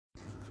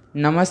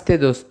नमस्ते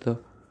दोस्तों,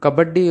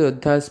 कबड्डी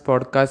योद्धास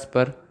पॉडकास्ट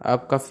पर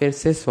आपका फिर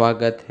से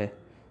स्वागत है।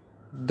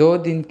 2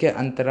 दिन के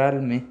अंतराल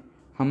में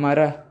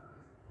हमारा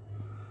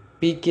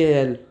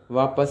PKL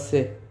वापस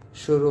से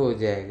शुरू हो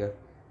जाएगा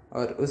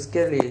और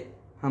उसके लिए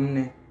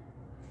हमने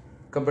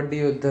कबड्डी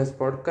योद्धास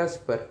पॉडकास्ट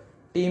पर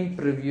टीम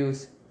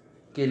प्रीव्यूज़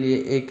के लिए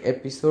एक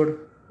एपिसोड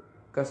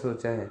का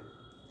सोचा है।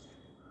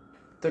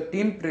 तो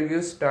टीम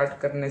प्रीव्यू स्टार्ट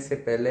करने से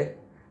पहले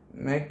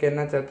मैं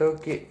कहना चाहता हूँ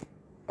कि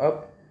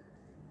अब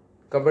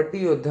कबड्डी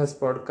योद्धास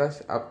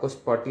पॉडकास्ट आपको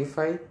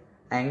स्पॉटिफाई,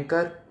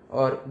 एंकर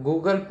और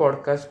गूगल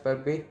पॉडकास्ट पर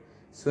भी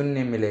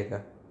सुनने मिलेगा,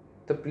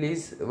 तो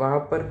प्लीज़ वहाँ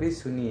पर भी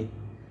सुनिए।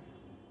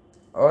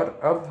 और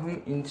अब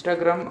हम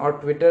इंस्टाग्राम और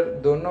ट्विटर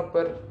दोनों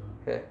पर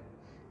है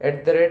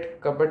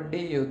 @कबड्डी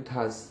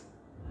योद्धास,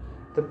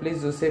 तो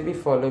प्लीज़ उसे भी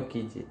फॉलो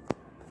कीजिए।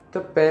 तो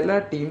पहला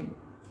टीम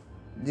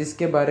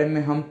जिसके बारे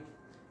में हम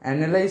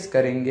एनालाइज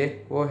करेंगे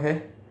वो है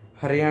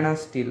हरियाणा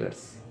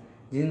स्टीलर्स,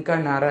 जिनका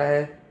नारा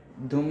है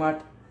धुमा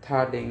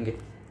था देंगे।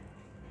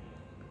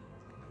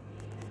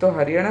 तो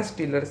हरियाणा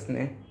स्टीलर्स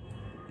ने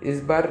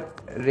इस बार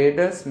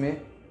रेडर्स में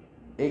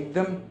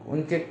एकदम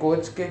उनके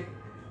कोच के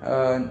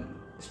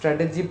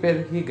स्ट्रेटजी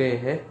पर ही गए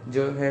हैं,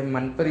 जो है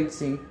मनप्रीत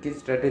सिंह की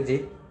स्ट्रेटजी,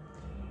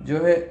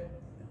 जो है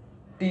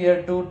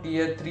टियर 2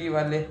 टियर 3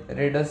 वाले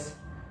रेडर्स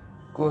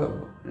को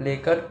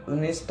लेकर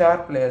उन्हें स्टार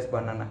प्लेयर्स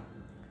बनाना।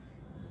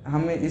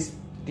 हमें इस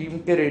टीम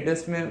के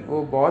रेडर्स में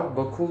वो बहुत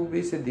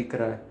बखूबी से दिख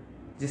रहा है,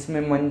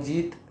 जिसमें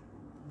मंजीत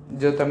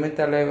जो तमिल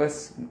तलाइवस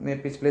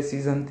में पिछले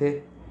सीज़न थे,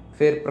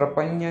 फिर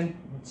प्रपंजन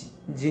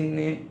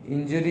जिनने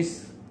इंजरीज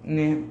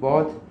ने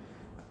बहुत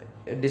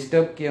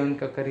डिस्टर्ब किया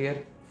उनका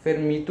करियर, फिर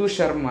मीतू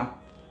शर्मा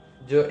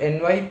जो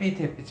NYP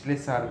थे पिछले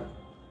साल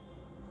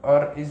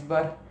और इस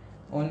बार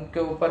उनके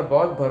ऊपर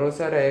बहुत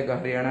भरोसा रहेगा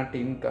हरियाणा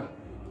टीम का।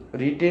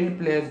 रिटेन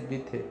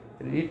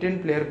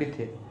प्लेयर भी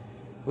थे।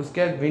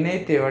 उसके बाद विनय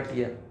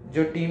तेवटिया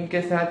जो टीम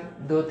के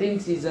साथ 2-3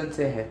 सीज़न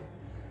से है,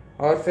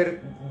 और फिर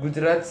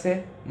गुजरात से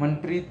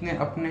मनप्रीत ने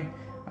अपने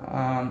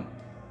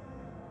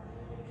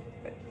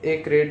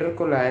एक रेडर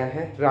को लाया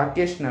है,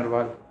 राकेश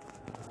नरवाल।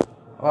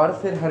 और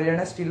फिर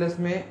हरियाणा स्टीलर्स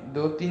में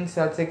 2-3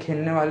 साल से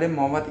खेलने वाले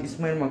मोहम्मद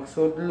इस्माइल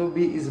मकसूदलू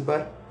भी इस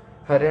बार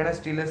हरियाणा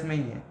स्टीलर्स में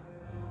ही है,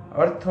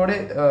 और थोड़े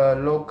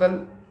लोकल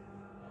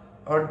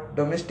और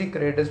डोमेस्टिक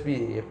रेडर्स भी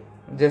है,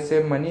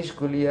 जैसे मनीष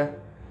गुलिया,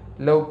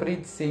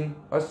 लवप्रीत सिंह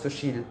और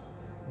सुशील,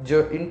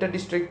 जो इंटर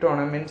डिस्ट्रिक्ट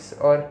टूर्नामेंट्स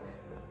और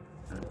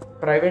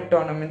प्राइवेट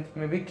टूर्नामेंट्स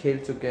में भी खेल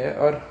चुके हैं,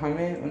 और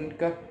हमें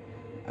उनका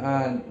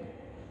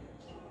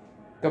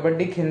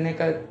कबड्डी खेलने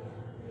का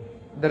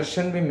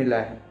दर्शन भी मिला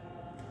है।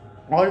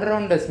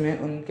 ऑलराउंडर्स में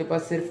उनके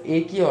पास सिर्फ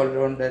एक ही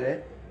ऑलराउंडर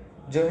है,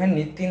 जो है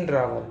नितिन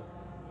रावल,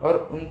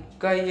 और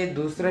उनका ये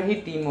दूसरा ही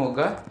टीम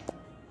होगा,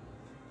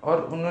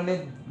 और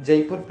उन्होंने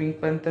जयपुर पिंक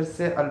पैंथर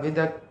से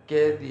अलविदा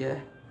कह दिया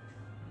है,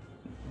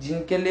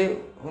 जिनके लिए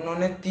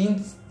उन्होंने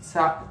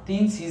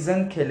 3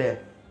 सीज़न खेले।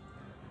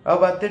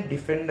 अब आते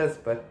डिफेंडर्स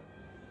पर,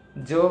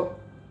 जो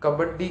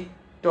कबड्डी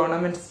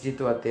टूर्नामेंट्स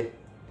जितवाते,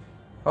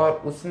 और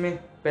उसमें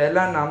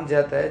पहला नाम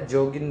जाता है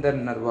जोगिंदर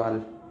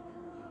नरवाल,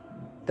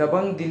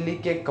 दबंग दिल्ली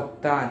के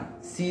कप्तान,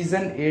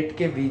 सीज़न 8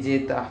 के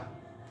विजेता,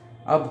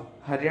 अब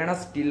हरियाणा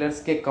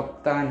स्टीलर्स के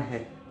कप्तान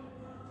है।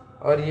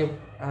 और ये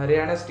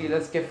हरियाणा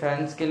स्टीलर्स के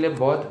फैंस के लिए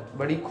बहुत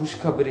बड़ी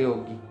खुशखबरी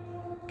होगी,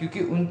 क्योंकि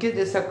उनके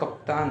जैसा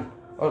कप्तान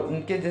और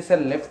उनके जैसा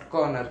लेफ्ट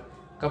कॉर्नर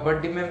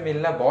कबड्डी में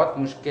मिलना बहुत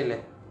मुश्किल है।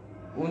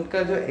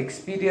 उनका जो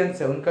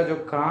एक्सपीरियंस है, उनका जो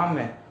काम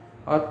है,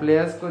 और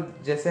प्लेयर्स को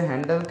जैसे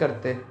हैंडल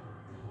करते,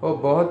 वो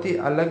बहुत ही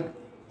अलग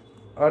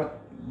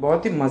और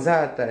बहुत ही मज़ा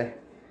आता है।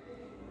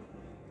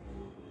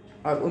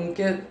 और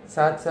उनके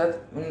साथ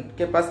साथ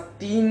उनके पास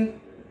 3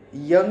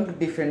 यंग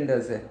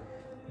डिफेंडर्स है,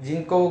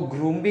 जिनको वो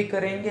ग्रूम भी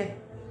करेंगे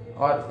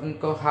और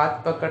उनको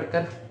हाथ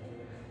पकड़कर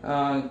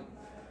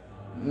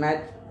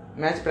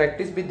मैच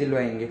प्रैक्टिस भी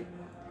दिलवाएंगे,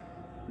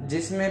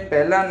 जिसमें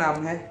पहला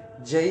नाम है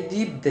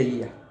Jaideep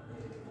Dahiya.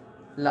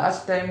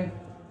 Last time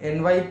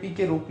NYP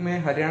के रूप में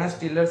हरियाणा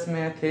स्टीलर्स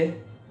में थे,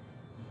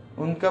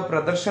 उनका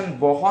प्रदर्शन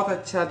बहुत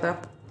अच्छा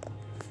था,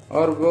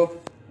 और वो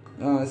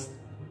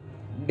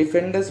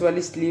डिफेंडर्स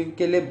वाली स्लीव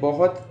के लिए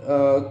बहुत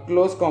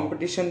क्लोज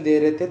कंपटीशन दे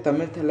रहे थे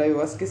तमिल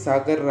थलाइवास के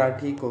सागर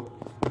राठी को,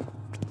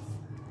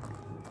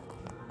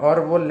 और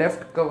वो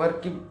लेफ्ट कवर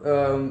की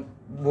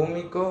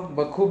भूमि को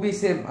बखूबी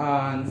से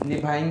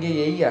निभाएंगे,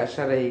 यही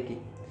आशा रहेगी।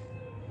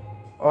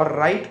 और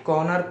राइट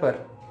कॉर्नर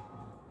पर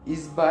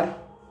इस बार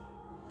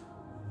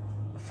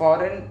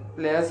फॉरेन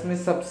प्लेयर्स में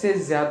सबसे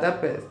ज़्यादा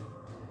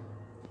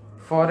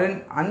फॉरेन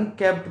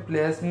अनकैप्ड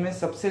प्लेयर्स में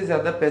सबसे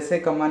ज़्यादा पैसे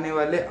कमाने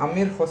वाले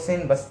अमीर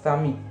हुसैन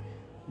बस्तामी,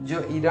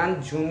 जो ईरान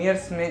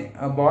जूनियर्स में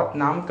बहुत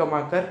नाम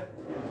कमाकर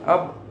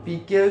अब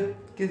PKL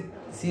के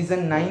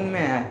सीज़न 9 में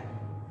आए,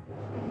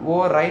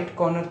 वो राइट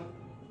कॉर्नर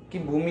की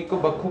भूमि को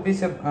बखूबी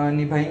से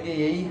निभाएंगे,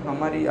 यही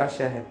हमारी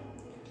आशा है।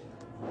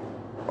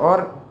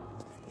 और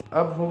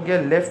अब हो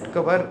गया लेफ्ट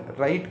कवर,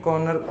 राइट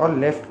कॉर्नर और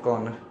लेफ्ट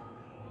कॉर्नर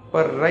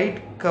पर। राइट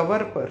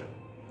कवर पर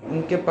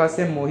उनके पास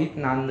है मोहित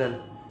नांदल,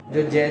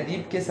 जो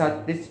जयदीप के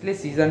साथ पिछले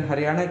सीज़न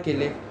हरियाणा के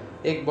लिए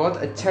एक बहुत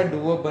अच्छा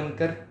डुओ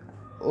बनकर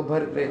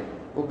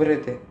उभरे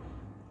थे।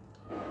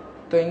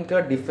 तो इनका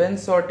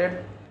डिफेंस सॉर्टेड,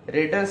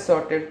 रेडर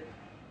सॉर्टेड,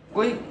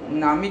 कोई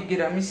नामी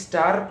गिरामी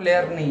स्टार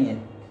प्लेयर नहीं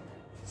है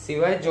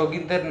सिवाय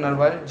जोगिंदर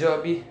नरवाल, जो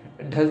अभी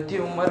ढलती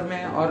उम्र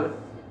में और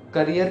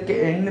करियर के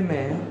एंड में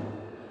है।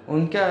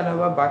 उनके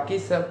अलावा बाकी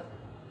सब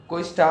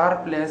कोई स्टार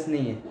प्लेयर्स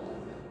नहीं है।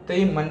 तो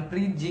ये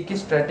मनप्रीत जी की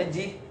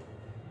स्ट्रेटेजी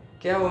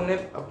क्या उन्हें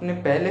अपने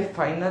पहले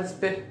फाइनल्स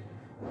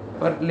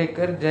पर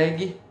लेकर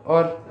जाएगी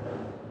और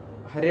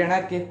हरियाणा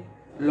के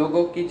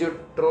लोगों की जो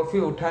ट्रॉफी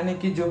उठाने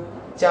की जो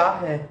चाह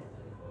है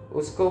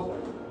उसको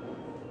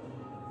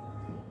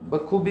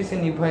बखूबी से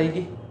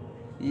निभाएगी।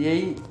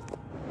 यही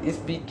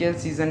इस PKL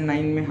सीज़न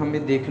 9 में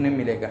हमें देखने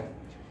मिलेगा।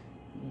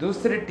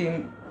 दूसरी टीम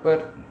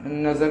पर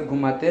नज़र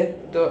घुमाते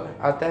तो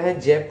आता है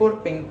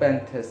जयपुर पिंक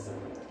पैंथर्स,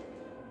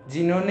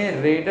 जिन्होंने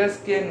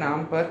रेडर्स के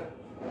नाम पर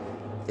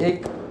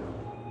एक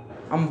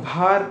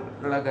अंबार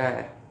लगाया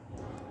है।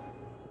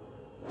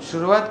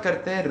 शुरुआत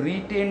करते हैं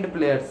रिटेन्ड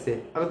प्लेयर से।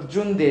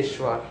 अर्जुन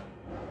देशवाल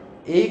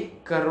 1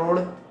 करोड़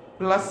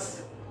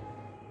प्लस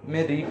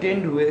में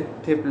रिटेन्ड हुए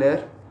थे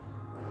प्लेयर,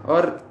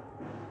 और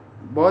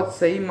बहुत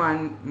सही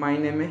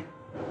मायने में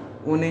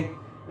उन्हें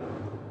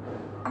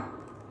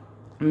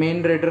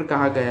मेन रेडर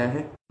कहा गया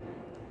है।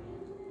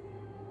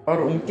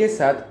 और उनके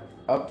साथ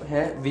अब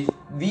है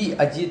वी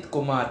अजीत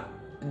कुमार,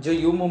 जो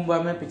यू मुंबई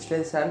में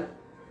पिछले साल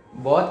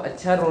बहुत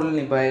अच्छा रोल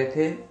निभाए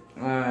थे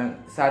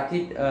साथ ही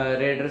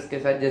रेडर्स के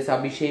साथ, जैसा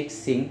अभिषेक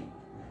सिंह।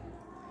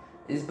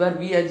 इस बार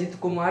वी अजीत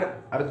कुमार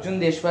अर्जुन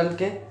देशवाल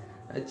के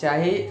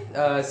चाहे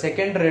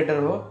सेकंड रेडर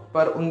हो,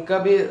 पर उनका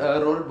भी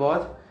रोल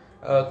बहुत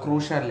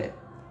क्रूशल है।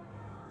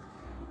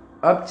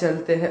 अब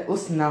चलते हैं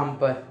उस नाम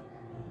पर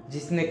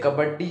जिसने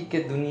कबड्डी के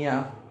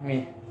दुनिया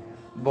में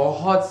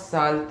बहुत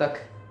साल तक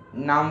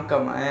नाम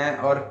कमाया है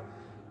और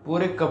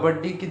पूरे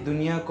कबड्डी की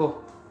दुनिया को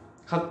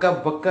हक्का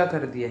बक्का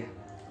कर दिया है।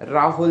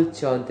 राहुल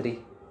चौधरी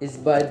इस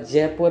बार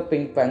जयपुर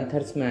पिंक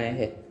पैंथर्स में आए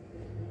हैं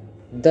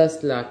 10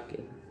 लाख के।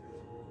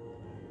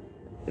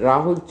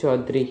 राहुल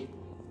चौधरी,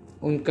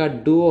 उनका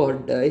डू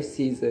और डाई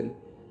सीजन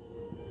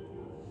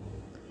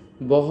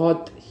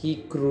बहुत ही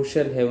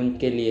क्रूशल है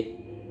उनके लिए,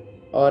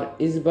 और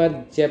इस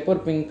बार जयपुर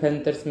पिंक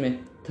पैंथर्स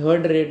में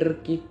थर्ड रेडर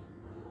की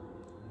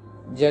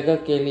जगह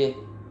के लिए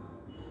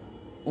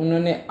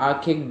उन्होंने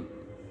आंखें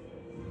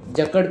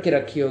जकड़ के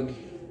रखी होगी।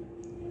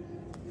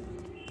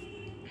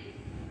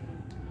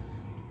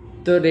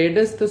 तो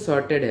रेडर्स तो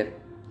सॉर्टेड है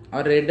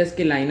और रेडर्स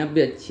की लाइनअप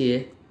भी अच्छी है,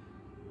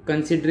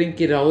 कंसिडरिंग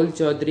कि राहुल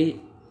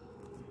चौधरी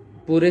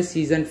पूरे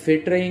सीज़न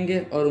फिट रहेंगे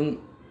और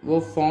वो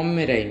फॉर्म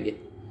में रहेंगे।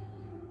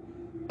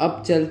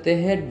 अब चलते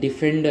हैं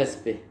डिफेंडर्स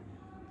पे,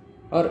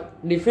 और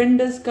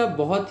डिफेंडर्स का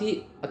बहुत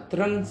ही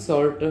अतरंग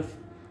सॉर्ट ऑफ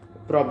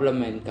प्रॉब्लम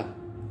है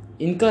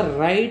इनका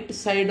right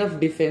side of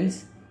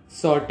defence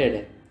sorted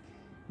है,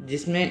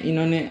 जिसमें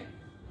इन्होंने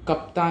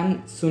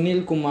कप्तान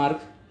सुनील कुमार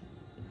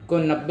को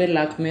 90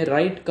 लाख में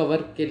राइट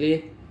कवर के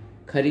लिए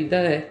खरीदा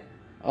है,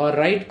 और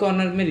राइट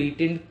कॉर्नर में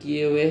रिटेन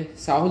किए हुए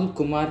साहुल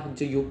कुमार,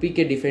 जो यूपी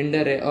के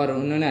डिफेंडर है, और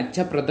उन्होंने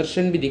अच्छा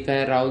प्रदर्शन भी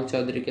दिखाया राहुल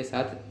चौधरी के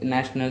साथ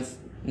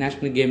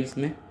नेशनल गेम्स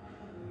में।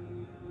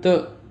 तो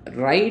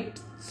right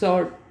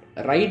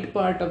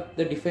part of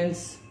the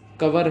defence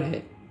cover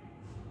है।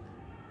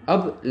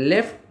 अब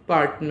लेफ्ट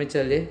पार्ट में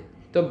चले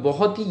तो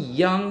बहुत ही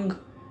यंग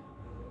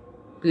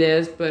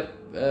प्लेयर्स पर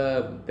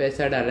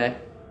पैसा डाला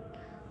है,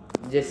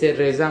 जैसे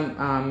रेजा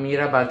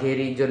मीरा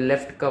बाघेरी जो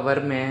लेफ्ट कवर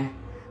में है,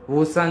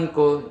 वूसन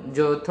को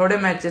जो थोड़े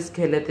मैचेस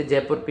खेले थे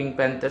जयपुर पिंक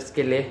पैंथर्स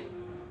के लिए,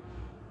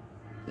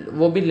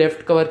 वो भी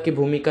लेफ्ट कवर की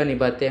भूमिका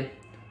निभाते हैं।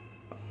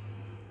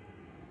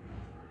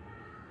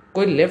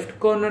 कोई लेफ्ट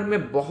कॉर्नर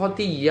में बहुत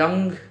ही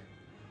यंग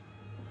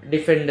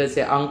डिफेंडर्स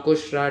है,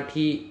 अंकुश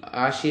राठी,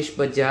 आशीष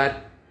बजाज।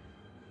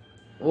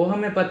 वो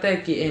हमें पता है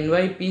कि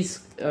NYPs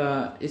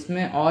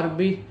इसमें और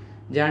भी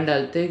जान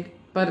डालते,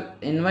 पर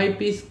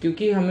NYPs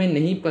क्योंकि हमें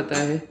नहीं पता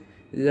है,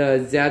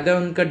 ज़्यादा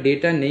उनका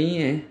डेटा नहीं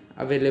है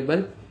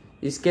अवेलेबल,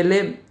 इसके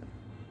लिए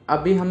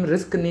अभी हम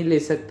रिस्क नहीं ले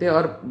सकते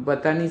और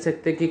बता नहीं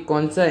सकते कि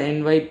कौन सा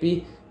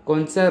NYP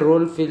कौन सा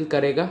रोल फिल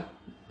करेगा।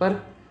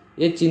 पर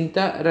ये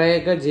चिंता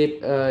रहेगा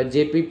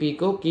JPP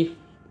को कि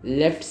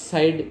लेफ़्ट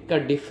साइड का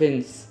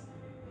डिफेंस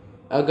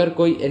अगर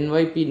कोई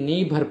NYP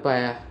नहीं भर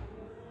पाया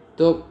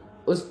तो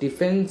उस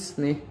डिफेंस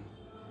में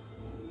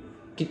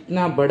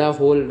कितना बड़ा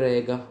होल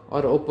रहेगा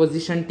और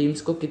ओपोजिशन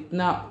टीम्स को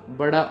कितना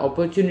बड़ा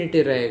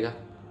अपॉर्चुनिटी रहेगा।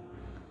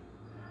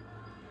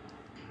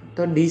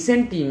 तो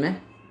डिसेंट टीम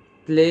है,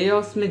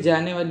 प्लेऑफ्स में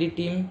जाने वाली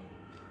टीम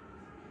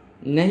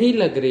नहीं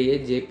लग रही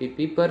है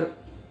JPP, पर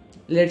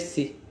लेट्स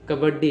सी,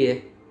 कबड्डी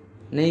है,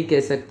 नहीं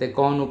कह सकते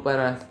कौन ऊपर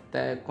आता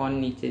है कौन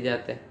नीचे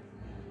जाता है।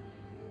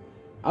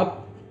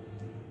 अब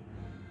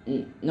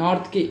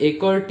नॉर्थ की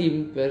एक और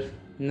टीम पर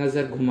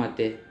नज़र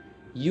घुमाते हैं,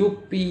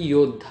 यूपी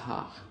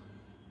योद्धा।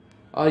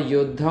 और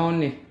योद्धाओं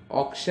ने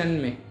ऑक्शन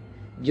में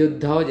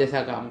योद्धाओं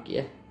जैसा काम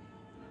किया।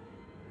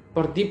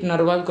 प्रदीप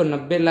नरवाल को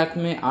 90 लाख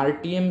में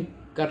RTM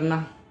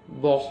करना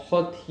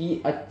बहुत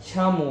ही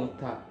अच्छा मूव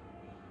था,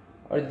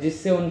 और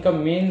जिससे उनका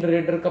मेन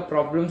रेडर का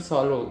प्रॉब्लम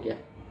सॉल्व हो गया।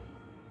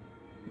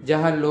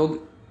 जहां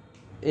लोग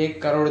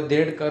 1 करोड़,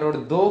 1.5 करोड़,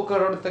 2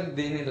 करोड़ तक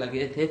देने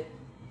लगे थे,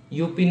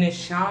 यूपी ने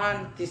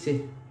शांति से,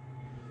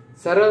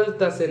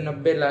 सरलता से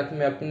 90 लाख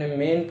में अपने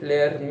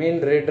मेन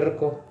रेडर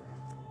को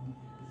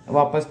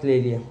वापस ले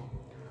लिया।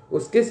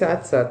 उसके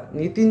साथ साथ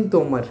नितिन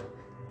तोमर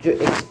जो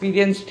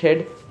एक्सपीरियंस्ड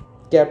हेड,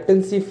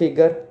 कैप्टनसी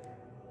फिगर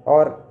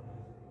और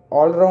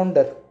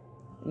ऑलराउंडर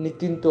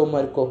नितिन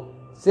तोमर को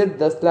सिर्फ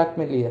 10 लाख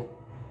में लिया।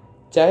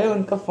 चाहे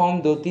उनका फॉर्म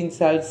 2-3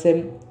 साल से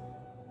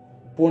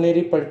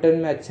पुणेरी पलटन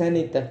में अच्छा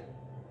नहीं था,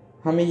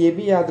 हमें ये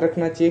भी याद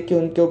रखना चाहिए कि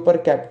उनके ऊपर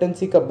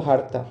कैप्टनसी का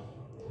भार था।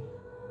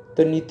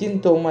 तो नितिन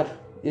तोमर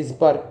इस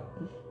बार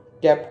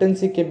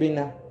कैप्टनसी के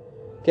बिना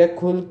क्या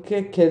खुल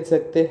के खेल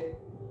सकते,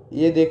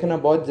 ये देखना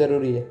बहुत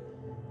ज़रूरी है।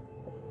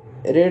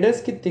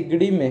 रेडर्स की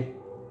तिगड़ी में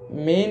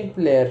मेन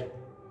प्लेयर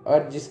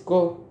और जिसको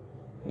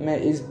मैं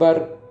इस बार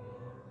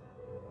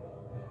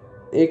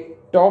एक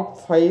टॉप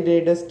 5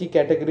 रेडर्स की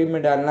कैटेगरी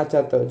में डालना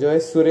चाहता हूँ, जो है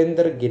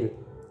सुरेंद्र गिल।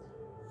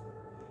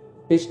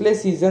 पिछले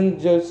सीज़न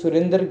जो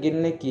सुरेंद्र गिल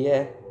ने किया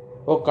है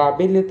वो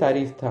काबिल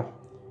तारीफ था।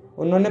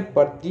 उन्होंने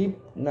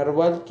प्रदीप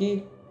नरवाल की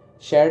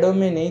शैडो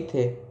में नहीं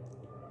थे,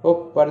 वो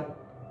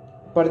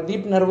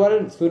प्रदीप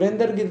नरवाल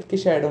सुरेंद्र गिल की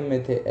शैडो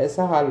में थे,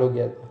 ऐसा हाल हो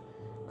गया था।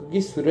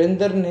 क्योंकि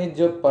सुरेंद्र ने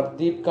जो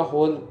प्रदीप का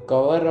होल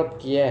कवर अप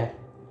किया है,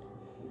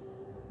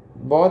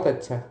 बहुत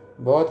अच्छा,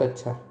 बहुत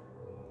अच्छा।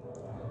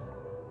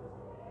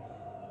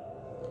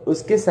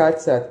 उसके साथ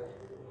साथ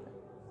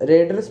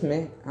रेडर्स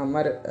में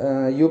हमारे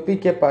यूपी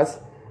के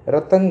पास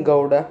रतन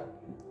गौड़ा,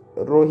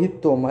 रोहित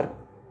तोमर,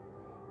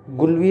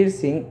 गुलवीर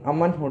सिंह,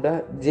 अमन हुडा,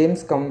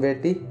 जेम्स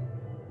कमवेटी,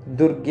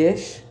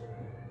 दुर्गेश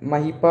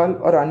महिपाल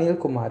और अनिल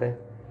कुमार है।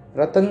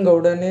 रतन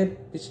गौड़ा ने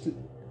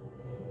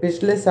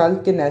पिछले साल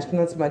के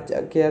नेशनल्स में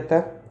अच्छा किया था।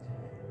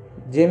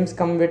 जेम्स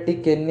कमवेटी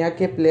केन्या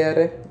के प्लेयर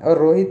है और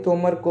रोहित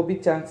तोमर को भी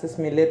चांसेस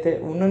मिले थे,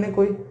 उन्होंने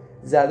कोई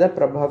ज़्यादा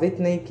प्रभावित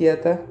नहीं किया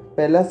था।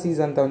 पहला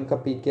सीज़न था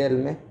उनका PKL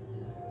में,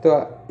 तो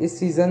इस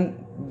सीज़न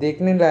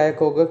देखने लायक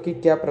होगा कि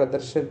क्या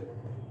प्रदर्शन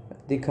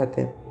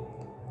दिखाते।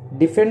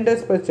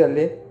 डिफेंडर्स पर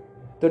चले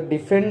तो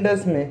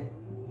डिफेंडर्स में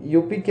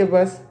यूपी के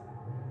पास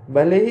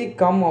भले ही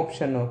कम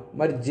ऑप्शन हो,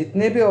 मगर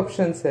जितने भी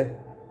ऑप्शंस है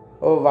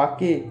वो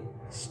वाकई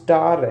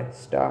स्टार है,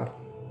 स्टार।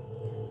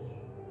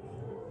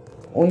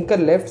 उनका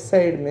लेफ्ट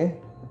साइड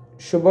में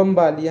शुभम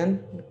बालियन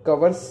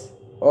कवर्स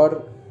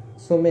और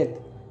सुमित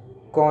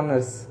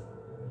कॉर्नर्स,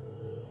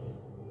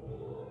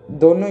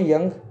 दोनों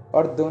यंग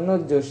और दोनों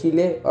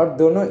जोशीले और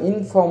दोनों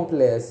इन फॉर्म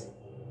प्लेयर्स।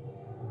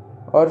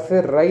 और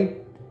फिर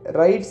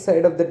right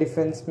side of the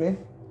defence में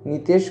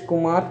नीतीश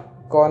कुमार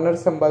कॉर्नर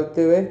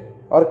संभालते हुए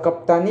और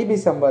कप्तानी भी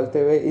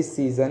संभालते हुए इस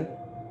सीज़न,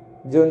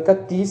 जो उनका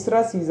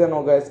 3रा सीज़न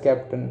होगा एज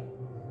कैप्टन।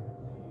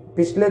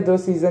 पिछले 2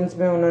 सीजन्स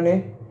में उन्होंने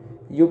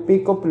यूपी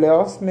को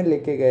प्लेऑफ्स में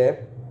लेके गए।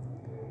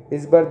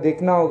 इस बार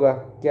देखना होगा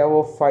क्या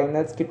वो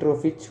फाइनल्स की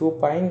ट्रॉफी छू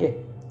पाएंगे।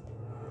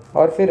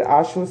 और फिर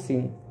आशु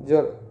सिंह जो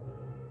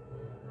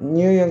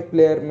यंग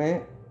प्लेयर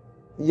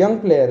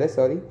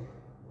है,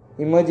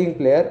 इमर्जिंग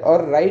प्लेयर,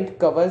 और राइट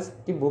कवर्स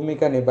की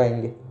भूमिका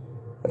निभाएंगे।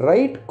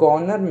 राइट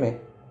कॉर्नर में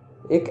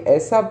एक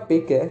ऐसा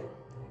पिक है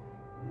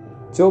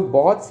जो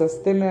बहुत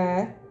सस्ते में आया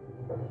है,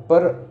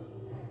 पर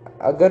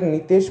अगर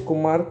नीतीश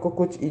कुमार को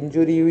कुछ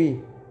इंजरी हुई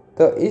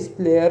तो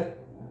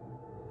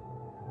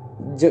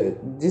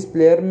जिस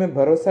प्लेयर में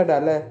भरोसा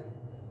डाला है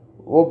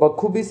वो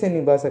बखूबी से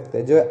निभा सकते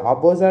हैं, जो है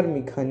आबोजार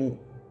मिखानी,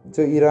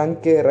 जो ईरान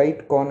के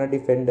राइट कॉर्नर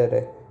डिफेंडर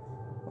है।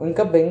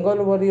 उनका बंगाल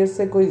वॉरियर्स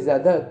से कोई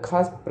ज़्यादा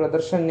खास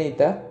प्रदर्शन नहीं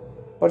था,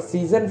 पर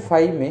सीज़न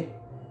 5 में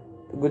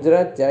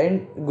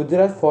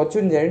गुजरात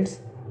फॉर्चून जायंट्स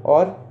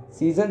और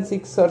सीज़न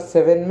 6 और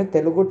 7 में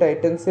तेलुगु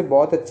टाइटन से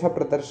बहुत अच्छा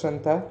प्रदर्शन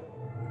था।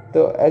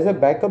 तो as a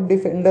backup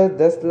defender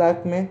 10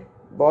 lakh में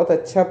बहुत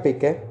अच्छा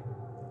पिक है।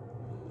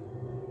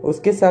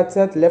 उसके साथ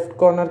साथ लेफ्ट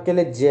कॉर्नर के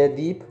लिए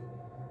जयदीप,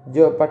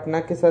 जो पटना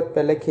के साथ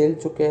पहले खेल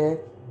चुके हैं,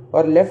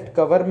 और लेफ्ट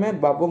कवर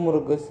में बाबू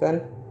मुरुगसन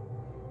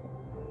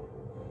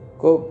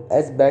को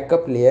एज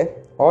बैकअप लिया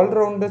है।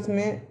 ऑलराउंडर्स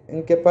में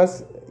इनके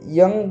पास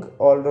यंग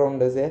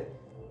ऑलराउंडर्स है,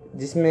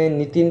 जिसमें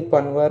नितिन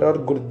पनवर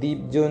और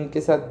गुरदीप जो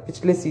उनके साथ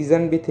पिछले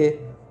सीज़न भी थे,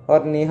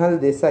 और नेहल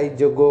देसाई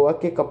जो गोवा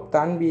के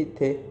कप्तान भी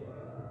थे,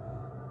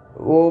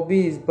 वो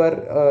भी इस बार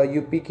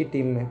यूपी की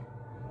टीम में।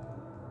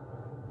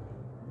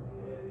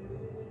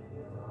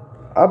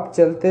 अब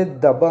चलते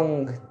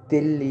दबंग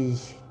दिल्ली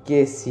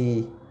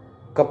केसी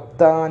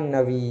कप्तान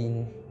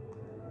Naveen,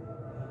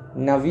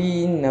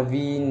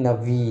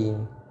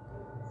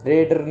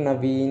 raider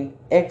Naveen,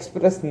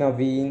 express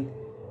Naveen,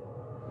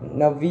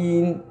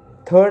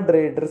 third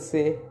raider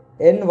से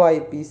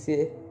NYP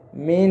से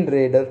मेन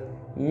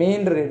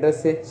रेडर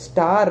से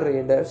स्टार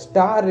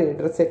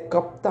रेडर से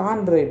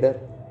कप्तान रेडर।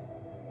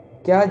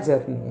 क्या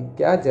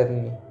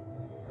जर्नी।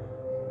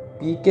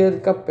 PKL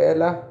का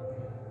पहला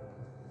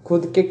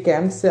खुद के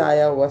कैंप से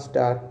आया हुआ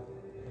स्टार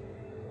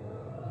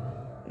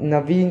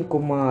नवीन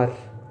कुमार,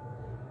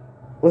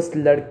 उस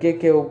लड़के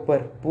के ऊपर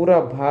पूरा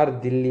भार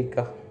दिल्ली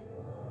का।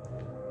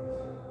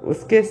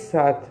 उसके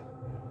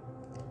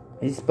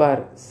साथ इस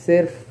बार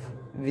सिर्फ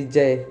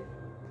विजय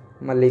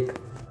मलिक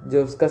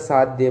जो उसका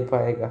साथ दे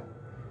पाएगा।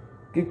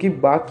 क्योंकि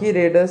बाकी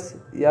रेडर्स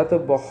या तो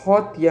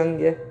बहुत यंग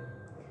है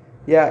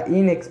या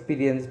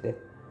इनएक्सपीरियंस्ड है।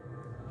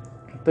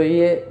 तो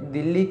ये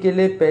दिल्ली के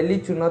लिए पहली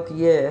चुनौती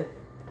ये है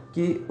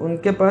कि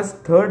उनके पास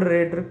थर्ड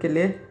रेडर के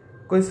लिए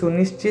कोई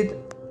सुनिश्चित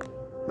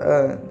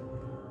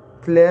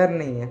प्लेयर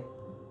नहीं है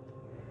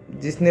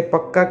जिसने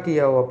पक्का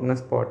किया हो अपना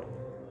स्पॉट।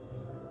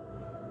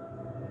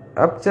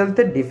 अब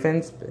चलते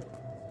डिफेंस पे।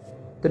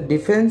 तो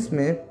डिफेंस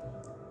में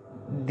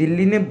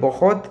दिल्ली ने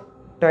बहुत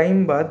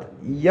टाइम बाद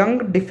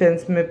यंग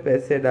डिफेंस में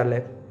पैसे डाले,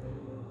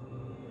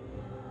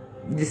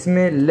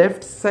 जिसमें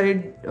left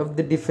side of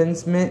the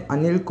defence में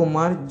अनिल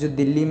कुमार जो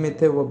दिल्ली में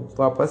थे वो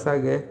वापस आ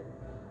गए,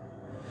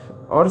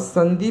 और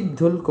संदीप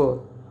धुल को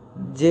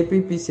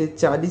जेपीपी से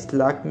 40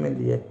 लाख में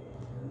लिए,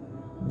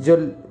 जो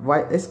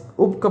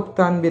उप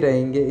कप्तान भी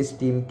रहेंगे इस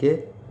टीम के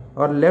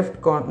और लेफ्ट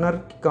कॉर्नर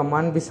की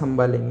कमान भी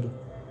संभालेंगे।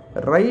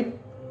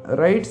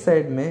 राइट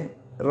साइड में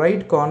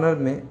राइट कॉर्नर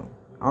में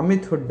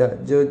अमित हुड्डा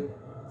जो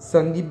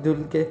संदीप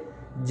धुल के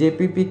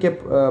जेपीपी के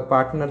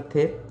पार्टनर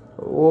थे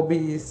वो भी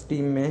इस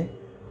टीम में,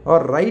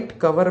 और राइट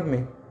कवर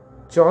में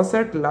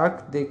 64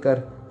 लाख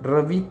देकर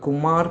रवि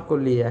कुमार को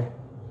लिया है।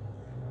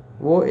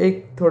 वो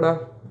एक थोड़ा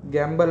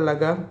गैम्बल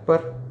लगा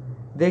पर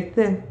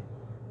देखते हैं,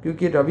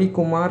 क्योंकि रवि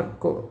कुमार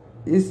को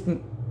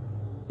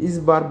इस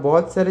बार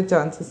बहुत सारे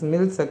चांसेस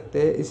मिल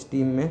सकते हैं इस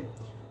टीम में,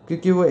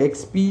 क्योंकि वो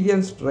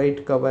एक्सपीरियंस्ड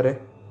राइट कवर है।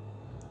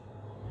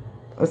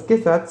 उसके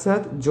साथ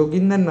साथ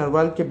जोगिंदर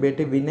नरवाल के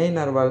बेटे विनय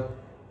नरवाल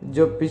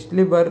जो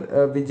पिछली बार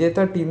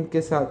विजेता टीम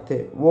के साथ थे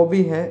वो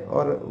भी है,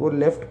 और वो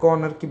लेफ्ट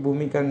कॉर्नर की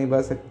भूमिका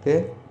निभा सकते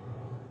हैं,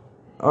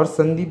 और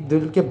संदीप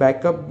धुल के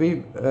बैकअप भी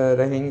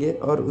रहेंगे।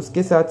 और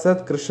उसके साथ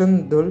साथ कृष्ण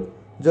धुल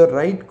जो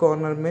राइट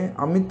कॉर्नर में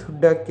अमित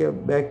हुड्डा के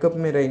बैकअप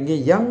में रहेंगे,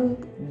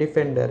 यंग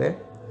डिफेंडर है।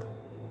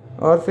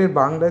 और फिर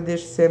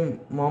बांग्लादेश से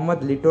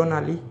मोहम्मद लिटोन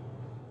अली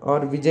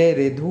और विजय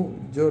रेधु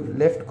जो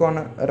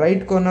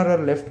राइट कॉर्नर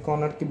और लेफ्ट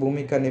कॉर्नर की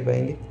भूमिका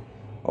निभाएंगे।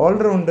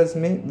 ऑलराउंडर्स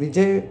में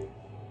विजय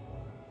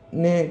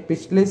ने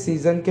पिछले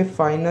सीज़न के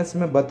फाइनल्स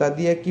में बता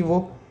दिया कि वो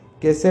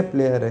कैसे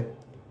प्लेयर है,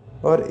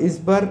 और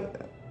इस बार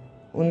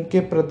उनके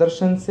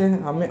प्रदर्शन से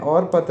हमें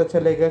और पता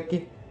चलेगा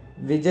कि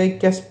विजय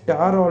क्या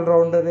स्टार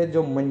ऑलराउंडर है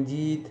जो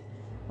मंजीत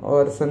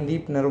और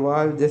संदीप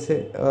नरवाल जैसे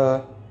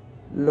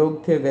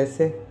लोग थे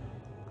वैसे।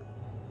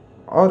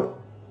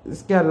 और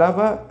इसके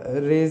अलावा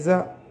रेज़ा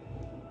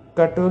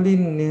कटोली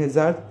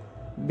निजाद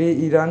भी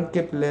ईरान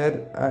के प्लेयर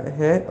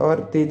है, और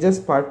तेजस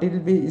पाटिल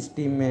भी इस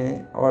टीम में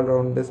है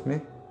ऑलराउंडर्स में।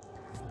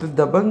 तो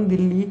दबंग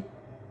दिल्ली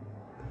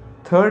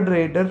थर्ड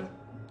रेडर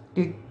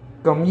की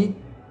कमी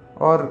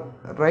और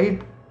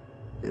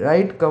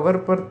राइट कवर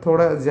पर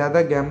थोड़ा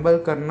ज़्यादा गैम्बल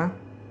करना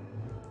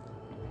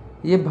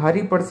ये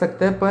भारी पड़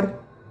सकता है, पर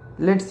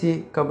लेट्स सी,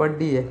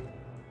 कबड्डी है।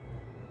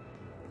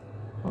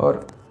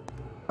 और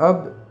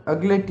अब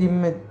अगले टीम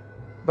में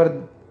पर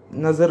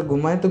नज़र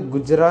घुमाएं तो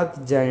गुजरात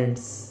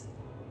जायंट्स,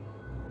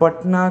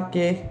 पटना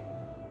के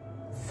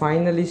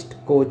फाइनलिस्ट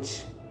कोच,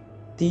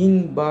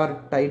 3 बार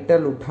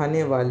टाइटल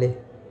उठाने वाले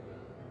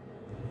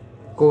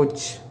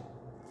कोच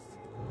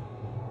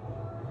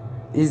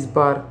इस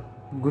बार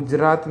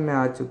गुजरात में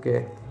आ चुके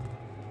हैं।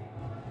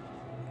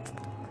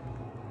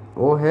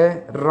 वो है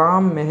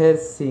राम मेहर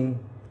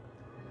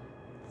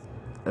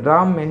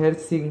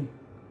सिंह।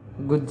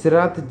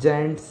 गुजरात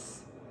जायंट्स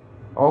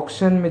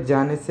ऑक्शन में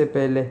जाने से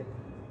पहले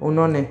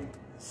उन्होंने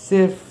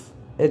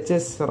सिर्फ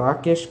एचएस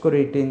राकेश को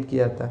रिटेन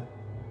किया था।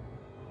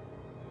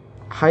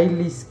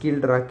 हाईली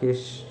स्किल्ड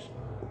राकेश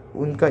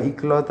उनका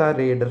इकलौता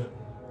रेडर।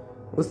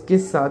 उसके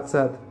साथ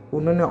साथ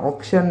उन्होंने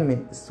ऑक्शन में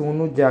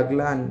सोनू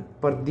जागलान,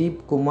 प्रदीप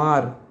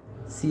कुमार,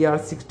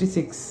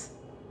 CR66,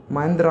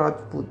 महेंद्र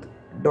राजपूत,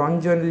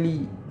 डॉनजन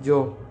ली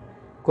जो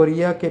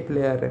कोरिया के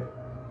प्लेयर है,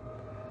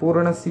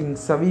 पूर्ण सिंह,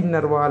 सवी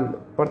नरवाल,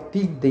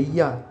 प्रतीक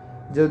दहिया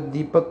जो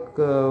दीपक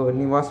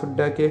निवास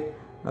हुड्डा के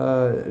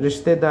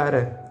रिश्तेदार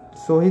है,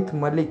 सोहित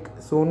मलिक,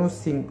 सोनू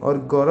सिंह और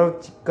गौरव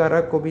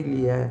चिक्कारा को भी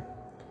लिया है।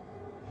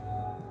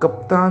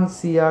 कप्तान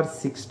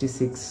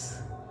CR66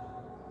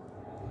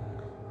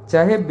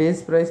 चाहे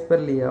बेस प्राइस पर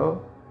लिया हो,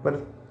 पर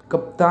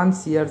कप्तान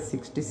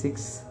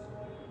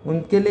CR66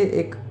 उनके लिए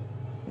एक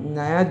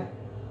नया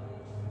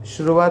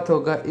शुरुआत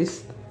होगा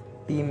इस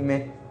टीम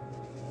में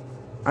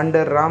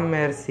अंडर राम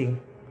मेहर सिंह।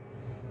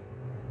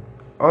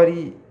 और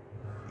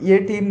ये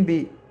टीम भी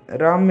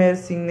राम मेहर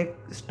सिंह ने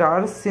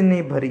स्टार्स से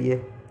नहीं भरी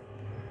है,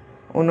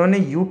 उन्होंने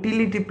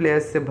यूटिलिटी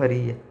प्लेयर्स से भरी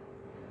है।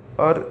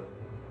 और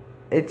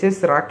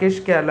एचएस राकेश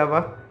के अलावा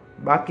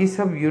बाकी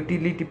सब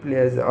यूटिलिटी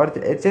प्लेयर्स, और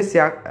एचएस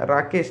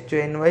राकेश जो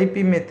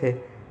NYP में थे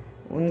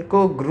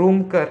उनको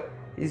ग्रूम कर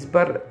इस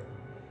बार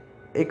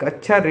एक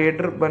अच्छा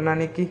रेडर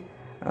बनाने की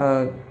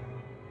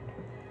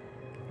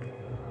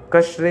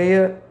का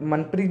श्रेय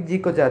मनप्रीत जी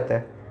को जाता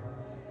है।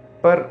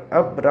 पर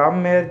अब राम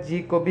मेहर जी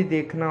को भी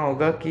देखना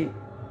होगा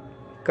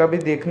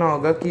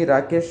कि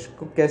राकेश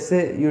को कैसे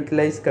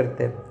यूटिलाइज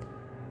करते हैं।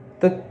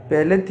 तो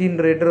पहले 3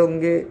 रेडर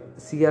होंगे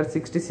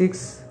CR66,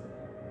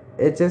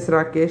 एचएस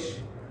राकेश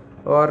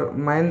और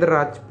महेंद्र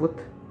राजपूत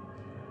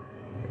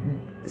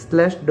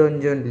 /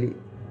 डॉनजन ली।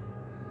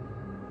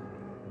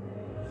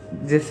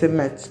 जैसे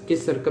मैच के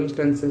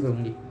सर्कमस्टेंसेस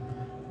होंगी।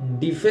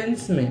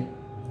 डिफेंस में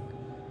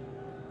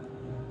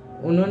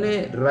उन्होंने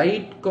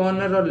राइट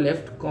कॉर्नर और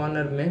लेफ्ट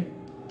कॉर्नर में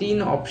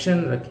 3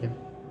 ऑप्शन रखे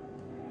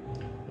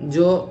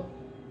जो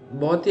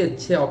बहुत ही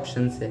अच्छे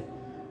ऑप्शंस है।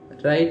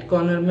 राइट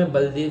कॉर्नर में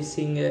बलदेव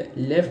सिंह है,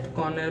 लेफ्ट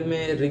कॉर्नर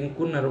में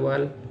रिंकू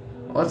नरवाल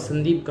और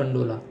संदीप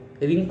कंडोला।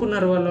 रिंकू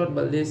नरवाल और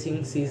बलदेव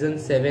सिंह सीजन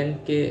 7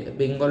 के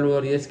बंगाल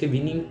वॉरियर्स के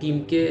विनिंग टीम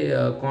के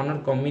कॉर्नर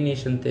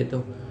कॉम्बिनेशन थे,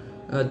 तो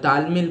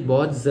तालमेल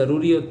बहुत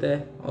ज़रूरी होता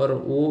है और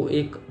वो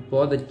एक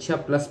बहुत अच्छा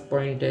प्लस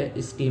पॉइंट है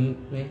इस टीम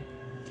में।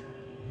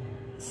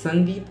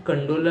 संदीप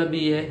कंडोला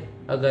भी है,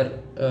 अगर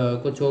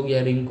कुछ हो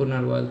गया रिंकू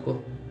नरवाल को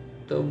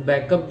तो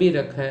बैकअप भी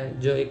रखा है,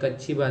 जो एक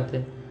अच्छी बात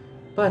है।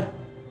 पर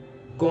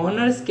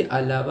कॉर्नर्स के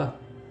अलावा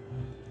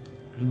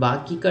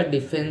बाकी का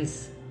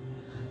डिफेंस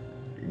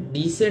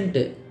डिसेंट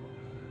है।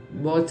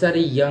 बहुत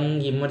सारे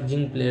यंग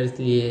इमर्जिंग प्लेयर्स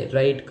लिए।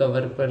 राइट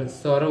कवर पर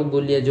सौरव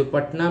गोलिया जो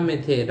पटना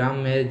में थे राम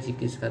मेहर जी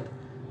के साथ,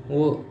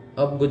 वो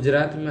अब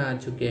गुजरात में आ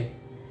चुके हैं।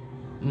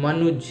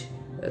 मनुज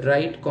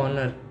right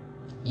corner,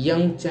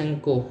 young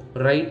चेंको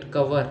right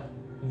cover,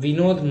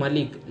 Vinod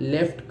Malik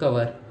left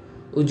cover,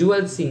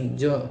 उज्जवल सिंह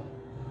जो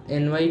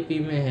NYP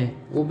में है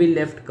वो भी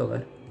लेफ्ट कवर।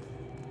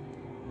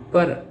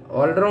 पर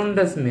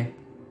ऑलराउंडर्स में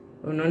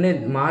उन्होंने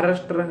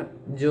महाराष्ट्र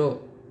जो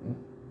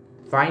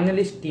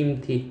फाइनलिस्ट टीम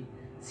थी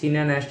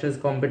सीनियर नेशनल्स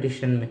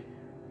कंपटीशन में,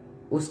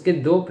 उसके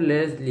 2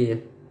 प्लेयर्स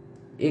लिए।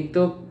 एक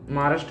तो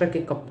महाराष्ट्र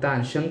के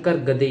कप्तान शंकर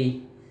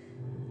गदेई,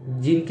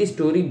 जिनकी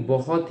स्टोरी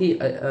बहुत ही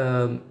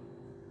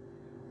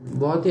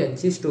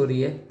अच्छी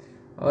स्टोरी है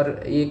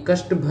और ये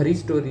कष्ट भरी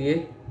स्टोरी है,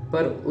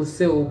 पर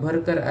उससे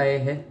उभर कर आए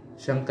हैं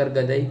शंकर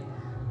गदेई।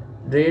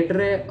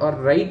 रेडर है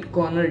और राइट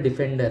कॉर्नर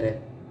डिफेंडर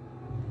है।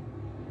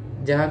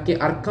 जहाँ के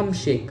अरकम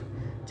शेख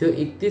जो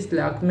 31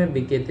 लाख में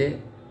बिके थे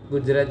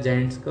गुजरात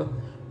जायंट्स को,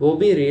 वो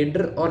भी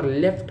रेडर और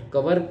लेफ्ट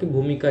कवर की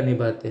भूमिका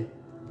निभाते।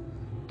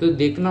 तो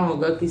देखना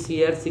होगा कि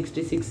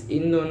CR66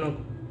 इन दोनों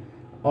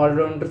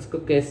ऑलराउंडर्स को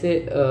कैसे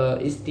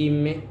इस टीम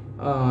में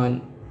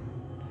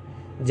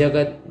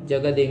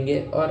जगह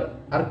देंगे।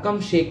 और अरकम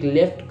शेख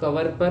लेफ्ट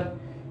कवर पर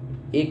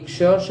एक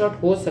श्योर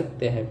शॉट हो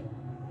सकते हैं।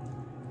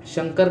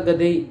 शंकर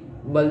गदेई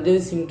बलदेव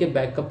सिंह के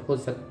बैकअप हो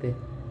सकते हैं,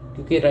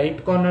 क्योंकि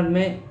राइट कॉर्नर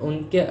में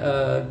उनके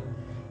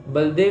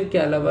बलदेव के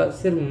अलावा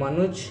सिर्फ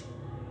मनुज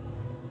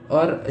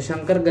और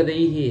शंकर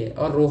गदेई ही है,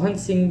 और रोहन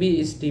सिंह भी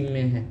इस टीम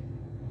में है।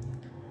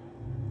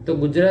 तो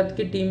गुजरात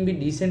की टीम भी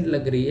डिसेंट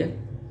लग रही है।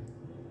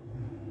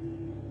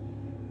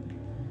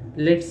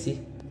 लेट्स सी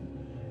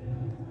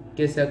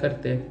कैसा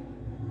करते हैं।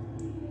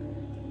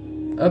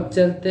 अब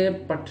चलते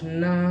हैं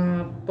पटना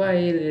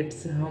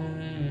पायरेट्स। हम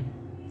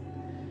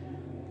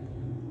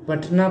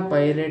पटना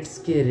पायरेट्स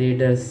के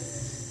raiders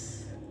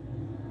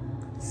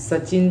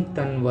Sachin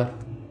Tanwar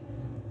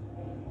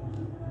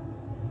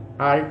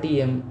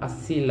RTM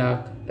 80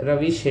 lakh.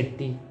 Ravi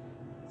Shetty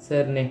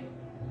sir ने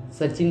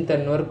सचिन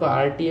तंवर को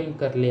RTM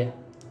कर लिया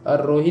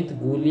और रोहित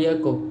गुलिया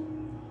को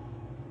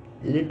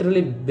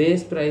लिटरली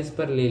बेस्ट प्राइस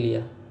पर ले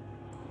लिया।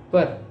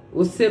 पर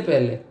उससे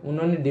पहले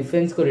उन्होंने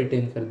डिफेंस को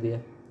रिटेन कर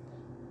दिया।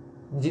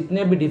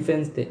 जितने भी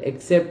डिफेंस थे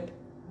accept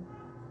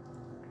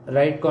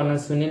right corner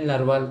Sunil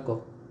Narwal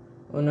को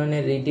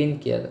उन्होंने रिटेन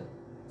किया था।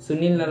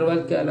 सुनील नरवाल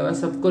के अलावा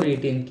सबको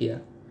रिटेन किया,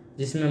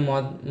 जिसमें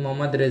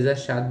मोहम्मद रेजा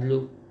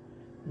शादलू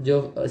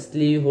जो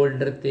स्लीव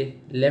होल्डर थे,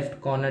 लेफ्ट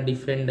कॉर्नर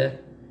डिफेंडर,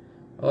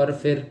 और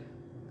फिर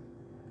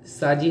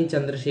साजिन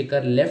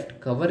चंद्रशेखर लेफ्ट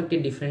कवर के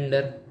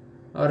डिफेंडर,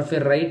 और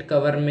फिर राइट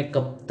कवर में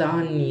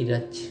कप्तान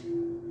नीरज।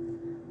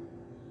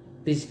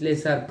 पिछले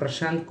साल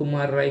प्रशांत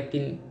कुमार राय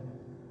के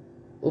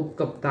उप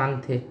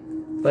कप्तान थे,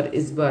 पर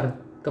इस बार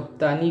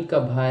कप्तानी का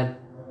भार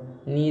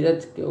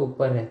नीरज के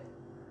ऊपर है।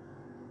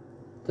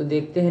 तो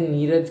देखते हैं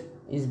नीरज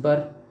इस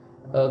बार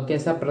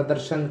कैसा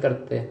प्रदर्शन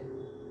करते हैं।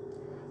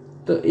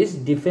 तो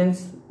इस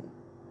डिफेंस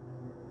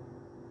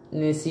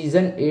ने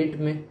सीजन 8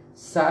 में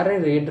सारे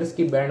रेडर्स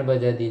की बैंड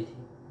बजा दी थी।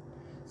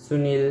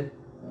 सुनील,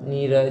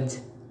 नीरज,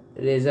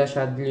 रेजा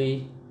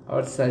शादली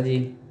और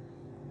साजिद।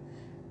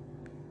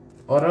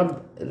 और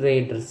अब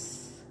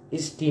रेडर्स,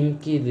 इस टीम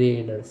की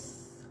raiders.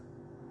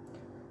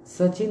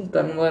 Sachin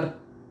Tanwar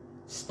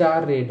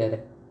star raider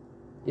है,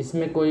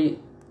 इसमें कोई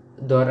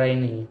दोहराई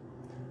नहीं है।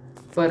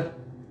 पर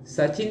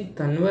सचिन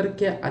तंवर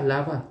के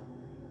अलावा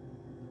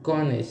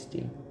कौन है इस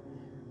टीम?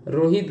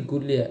 रोहित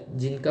गुलिया,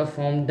 जिनका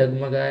फॉर्म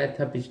डगमगाया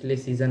था पिछले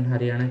सीजन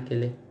हरियाणा के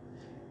लिए।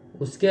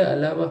 उसके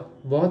अलावा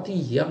बहुत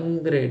ही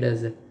यंग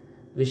रेडर्स है।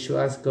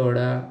 विश्वास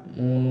गौड़ा,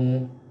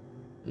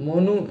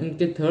 मोनू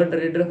इनके 3rd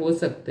रेडर हो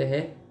सकते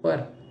हैं।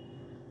 पर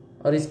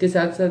और इसके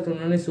साथ साथ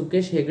उन्होंने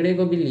सुकेश हेगड़े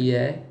को भी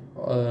लिया है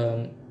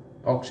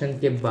ऑक्शन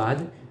के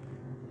बाद।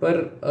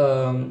 पर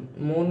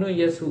मोनू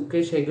या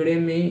सुकेश हेगड़े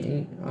में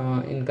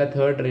इनका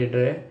 3rd रेडर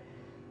है,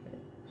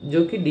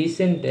 जो कि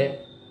डिसेंट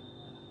है।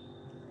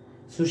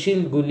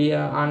 सुशील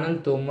गुलिया,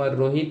 आनंद तोमर,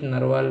 रोहित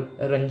नरवाल,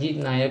 रंजीत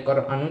नायक और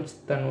अनुज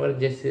तंवर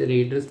जैसे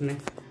रेडर्स में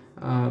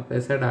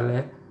पैसा डाला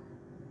है।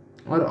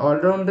 और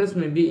ऑलराउंडर्स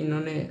में भी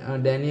इन्होंने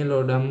डैनियल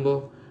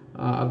ओडम्बो,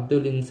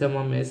 अब्दुल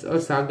इंसम मेस और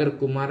सागर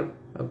कुमार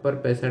पर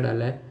पैसा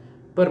डाला है।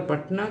 पर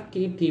पटना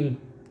की टीम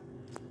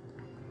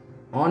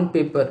ऑन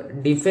पेपर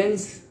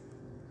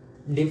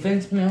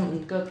डिफेंस में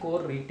उनका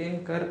कोर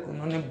रिटेन कर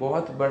उन्होंने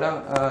बहुत बड़ा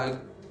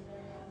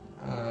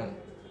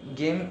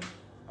गेम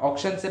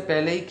ऑक्शन से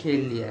पहले ही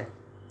खेल लिया है।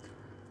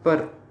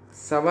 पर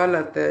सवाल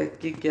आता है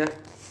कि क्या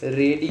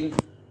रेडिंग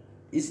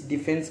इस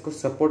डिफेंस को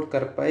सपोर्ट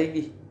कर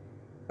पाएगी।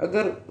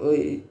 अगर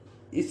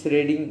इस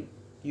रेडिंग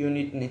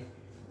यूनिट ने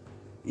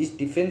इस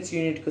डिफेंस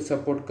यूनिट को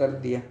सपोर्ट कर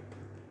दिया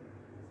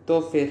तो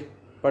फिर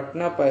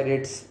पटना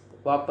पायरेट्स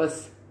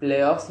वापस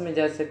प्लेऑफ्स में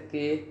जा सकती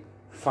है,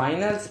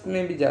 फाइनल्स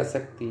में भी जा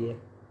सकती है।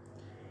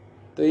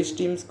 तो इस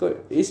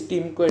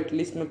टीम को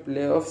एटलीस्ट मैं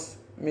प्लेऑफ्स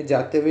में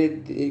जाते हुए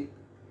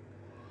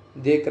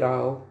देख रहा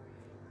हूँ।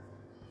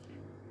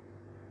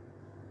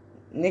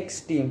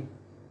 नेक्स्ट टीम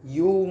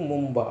यू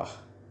मुंबा,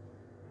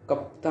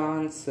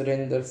 कप्तान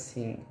सुरेंद्र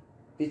सिंह,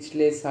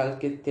 पिछले साल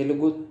के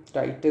तेलुगु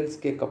टाइटंस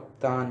के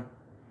कप्तान।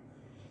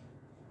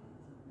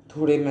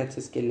 थोड़े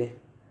मैचेस के लिए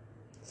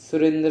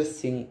Surendra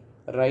Singh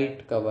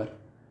right cover.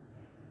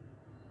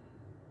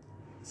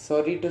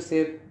 Sorry to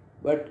से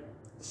बट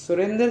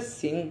सुरेंद्र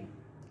सिंह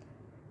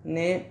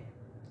ने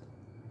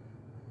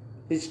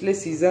पिछले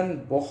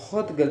सीजन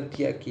बहुत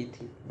गलतियां की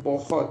थी,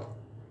 बहुत।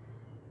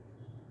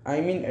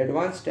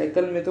 एडवांस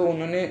टैकल में तो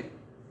उन्होंने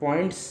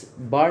पॉइंट्स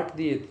बांट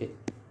दिए थे,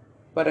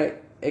 पर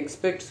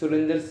एक्सपेक्ट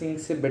सुरेंद्र सिंह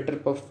से बेटर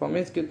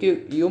परफॉर्मेंस,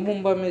 क्योंकि यू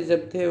मुंबा में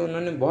जब थे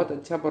उन्होंने बहुत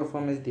अच्छा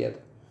परफॉर्मेंस दिया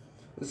था।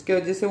 उसके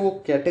वजह से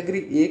वो कैटेगरी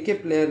ए के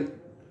प्लेयर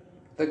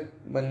तक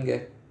बन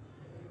गए।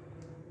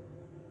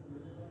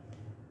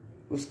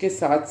 उसके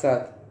साथ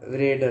साथ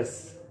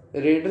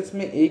रेडर्स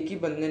में एक ही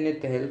बंदे ने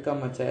तहलका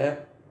मचाया,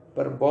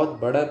 पर बहुत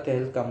बड़ा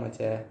तहलका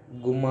मचाया,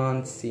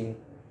 गुमान सिंह।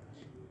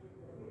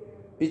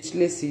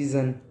 पिछले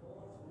सीजन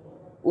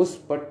उस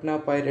पटना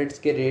पायरेट्स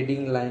के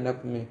रेडिंग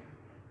लाइनअप में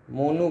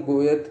मोनू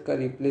गोयत का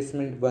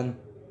रिप्लेसमेंट बन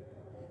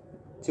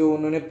जो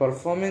उन्होंने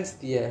परफॉर्मेंस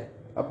दिया है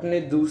अपने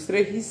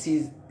दूसरे ही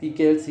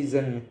PKL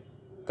सीजन में,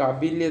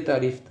 काबिल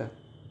तारीफ था।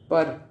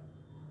 पर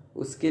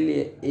उसके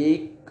लिए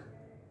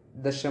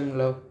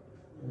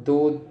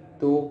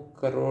 1.22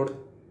 करोड़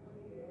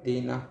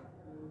देना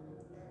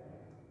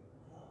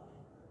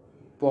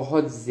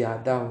बहुत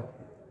ज़्यादा हो।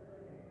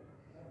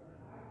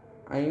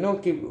 आई नो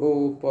कि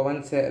वो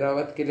पवन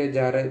सहरावत के लिए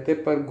जा रहे थे,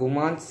 पर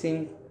गुमान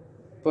सिंह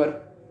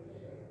पर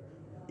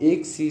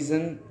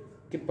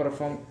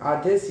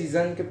आधे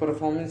सीजन के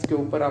परफॉर्मेंस के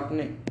ऊपर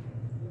आपने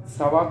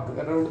 1.25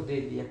 करोड़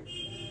दे दिया,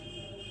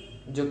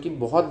 जो कि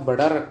बहुत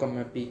बड़ा रकम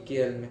है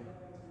PKL में।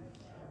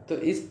 तो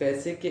इस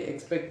पैसे के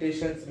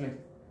एक्सपेक्टेशंस में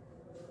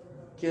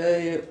क्या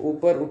ये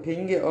ऊपर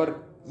उठेंगे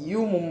और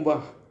यू मुंबा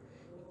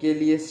के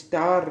लिए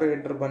स्टार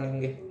रेडर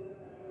बनेंगे,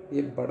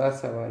 ये बड़ा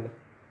सवाल है।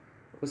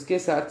 उसके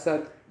साथ साथ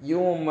यू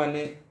मुंबा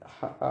ने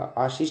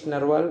आशीष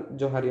नरवाल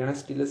जो हरियाणा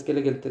स्टीलर्स के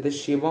लिए खेलते थे,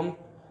 शिवम,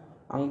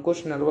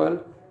 अंकुश नरवाल,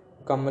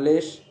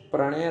 कमलेश,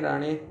 प्रणय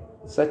राणे,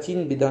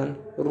 सचिन बिदान,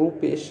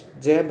 रूपेश,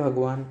 जय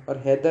भगवान और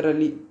हैदर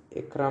अली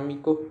इकरामी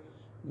को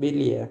भी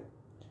लिया है।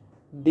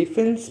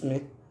 डिफेंस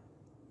में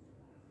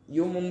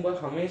यू मुंबा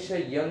हमेशा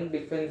यंग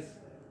डिफेंस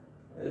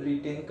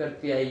रिटेन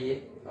करती आई है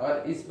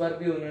और इस बार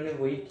भी उन्होंने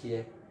वही किया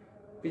है।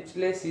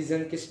 पिछले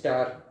सीजन के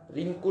स्टार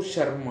रिंकू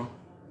शर्मा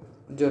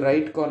जो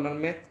राइट कॉर्नर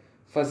में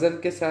फजल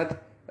के साथ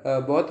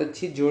बहुत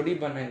अच्छी जोड़ी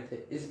बनाए थे,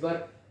 इस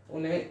बार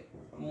उन्हें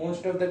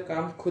मोस्ट ऑफ द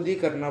काम खुद ही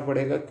करना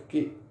पड़ेगा,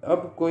 क्योंकि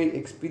अब कोई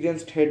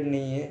एक्सपीरियंस्ड हेड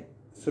नहीं है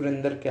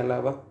सुरेंद्र के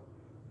अलावा,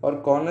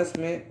 और कॉर्नर्स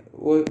में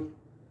वो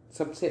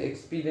सबसे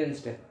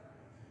एक्सपीरियंस्ड है।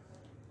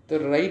 तो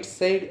right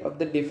side of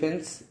the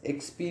defence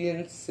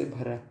experience से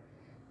भरा है,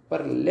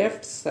 पर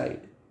लेफ्ट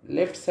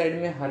साइड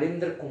में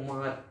हरिंद्र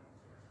कुमार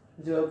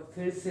जो अब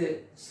फिर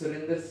से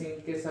सुरेंद्र सिंह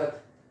के साथ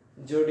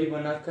जोड़ी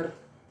बनाकर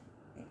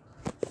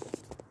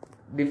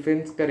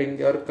डिफेंस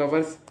करेंगे और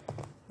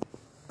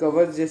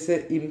कवर्स जैसे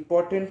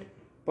इम्पोर्टेंट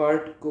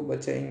पार्ट को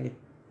बचाएंगे।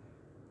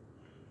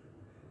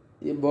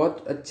 ये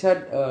बहुत अच्छा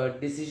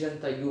डिसीजन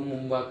था यू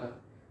मुंबा का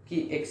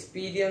कि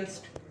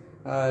एक्सपीरियंस्ड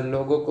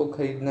लोगों को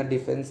खरीदना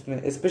डिफेंस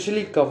में,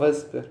 स्पेशली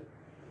कवर्स पर।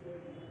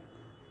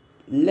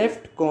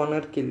 लेफ्ट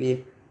कॉर्नर के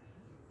लिए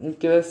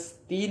इनके पास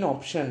 2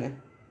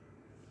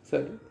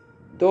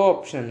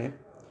 ऑप्शन है,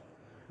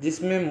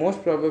 जिसमें मोस्ट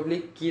प्रोबेबली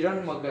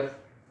किरण मगर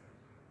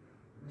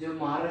जो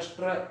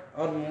महाराष्ट्र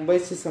और मुंबई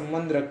से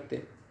संबंध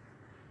रखते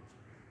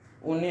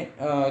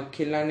उन्हें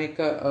खिलाने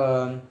का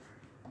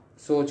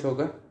सोच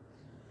होगा।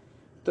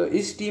 तो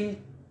इस टीम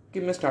की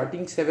मैं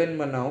स्टार्टिंग 7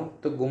 बनाऊं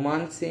तो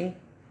गुमान सिंह,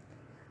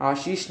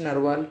 आशीष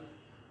नरवाल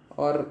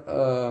और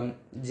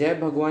जय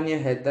भगवान या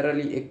हैदर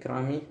अली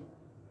इकरामी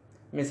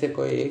में से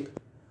कोई एक।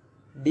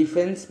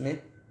 डिफेंस में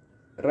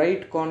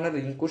right corner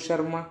Rinku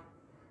Sharma,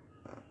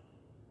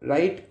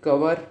 right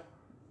cover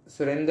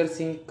Surender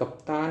Singh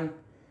कप्तान,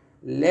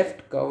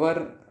 लेफ्ट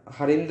कवर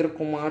हरिंद्र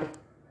कुमार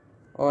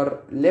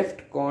और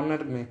लेफ्ट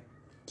कॉर्नर में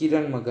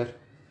किरण मगर।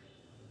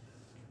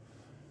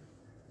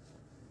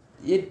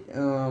 ये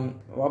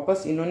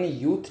वापस इन्होंने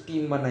यूथ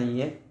टीम बनाई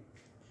है।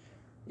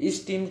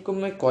 इस टीम को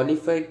मैं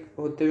क्वालिफाई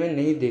होते हुए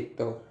नहीं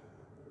देखता हूँ।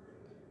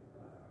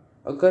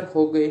 अगर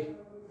हो गए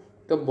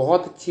तो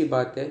बहुत अच्छी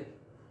बात है,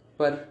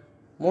 पर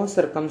मोस्ट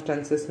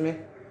सर्कमस्टेंसेस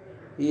में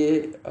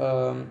ये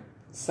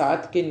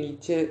 7 के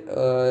नीचे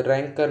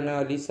रैंक करने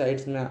वाली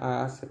साइड्स में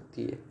आ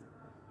सकती है।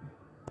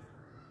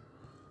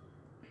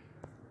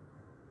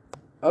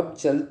 अब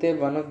चलते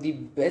one of the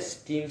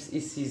best teams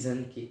इस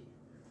सीजन की,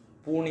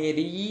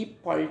 पुणेरी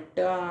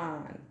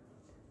पल्टन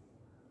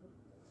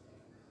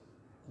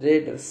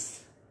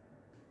रेडर्स।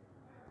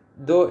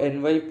 2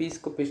 NYPs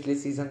को पिछले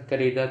सीजन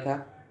खरीदा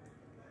था,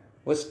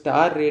 वो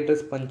स्टार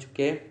रेडर्स बन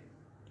चुके हैं,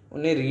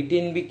 उन्हें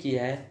रिटेन भी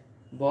किया है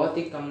बहुत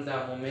ही कम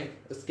दामों में।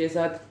 उसके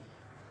साथ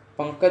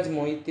पंकज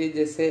मोहिते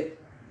जैसे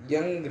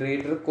यंग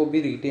रेडर को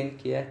भी रिटेन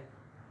किया है।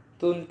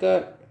 तो उनका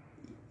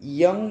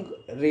यंग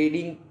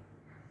रेडिंग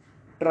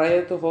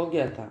ट्रायल तो हो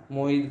गया था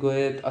मोहित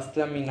गोयत,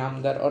 असलम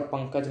इनामदार और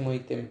पंकज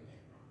मोहिते में,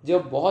 जो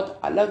बहुत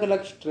अलग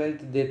अलग स्ट्रेंथ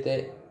देते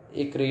हैं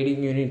एक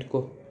रेडिंग यूनिट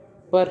को।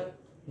 पर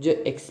जो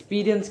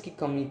एक्सपीरियंस की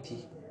कमी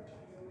थी,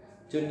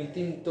 जो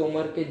नितिन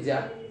तोमर के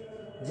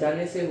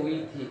जाने से हुई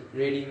थी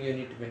रेडिंग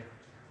यूनिट में,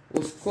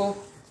 उसको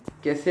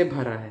कैसे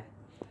भरा है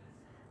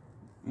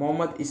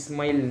मोहम्मद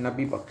इस्माइल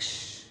नबी बख्श।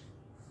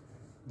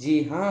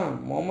 जी हाँ,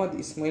 मोहम्मद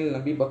इस्माइल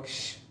नबी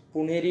बख्श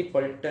पुणेरी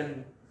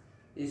पल्टन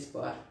इस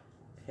बार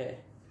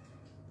है,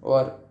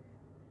 और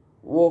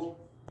वो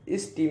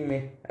इस टीम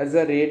में as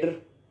a raider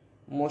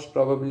most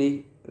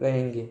probably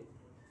रहेंगे।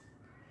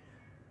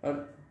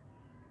 और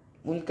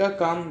उनका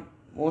काम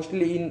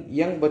मोस्टली इन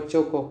यंग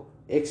बच्चों को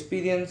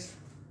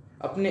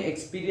अपने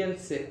एक्सपीरियंस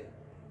से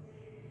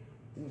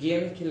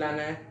गेम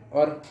खिलाना है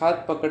और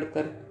हाथ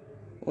पकड़कर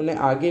उन्हें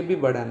आगे भी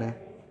बढ़ाना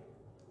है।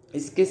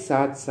 इसके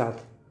साथ साथ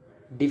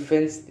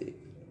डिफेंस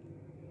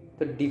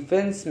तो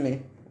डिफेंस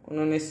में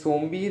उन्होंने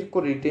सोमवीर को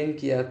रिटेन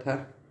किया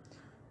था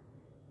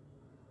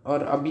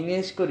और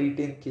अभिनेश को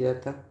रिटेन किया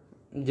था,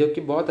 जो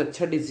कि बहुत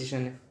अच्छा डिसीजन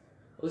है।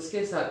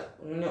 उसके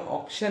साथ उन्होंने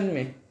ऑक्शन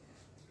में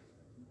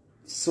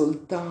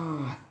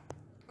सुल्तान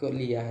को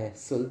लिया है,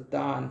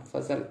 सुल्तान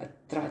फजल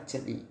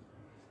अत्राचली,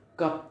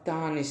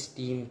 कप्तान इस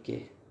टीम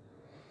के।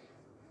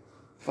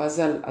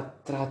 फजल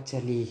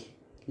अत्राचली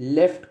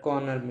लेफ्ट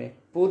कॉर्नर में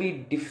पूरी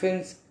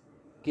डिफेंस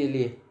के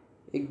लिए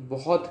एक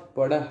बहुत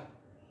बड़ा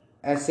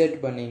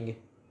एसेट बनेंगे,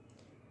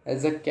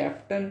 as a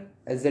captain,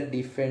 as a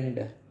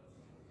defender.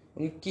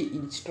 उनकी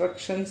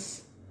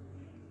इंस्ट्रक्शंस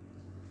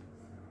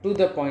टू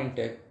द पॉइंट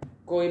है,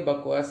 कोई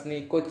बकवास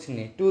नहीं, कुछ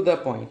नहीं, टू द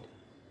पॉइंट।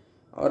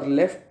 और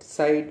left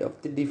side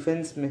of the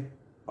defence में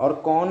और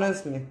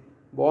कॉर्नर्स में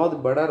बहुत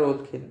बड़ा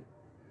रोल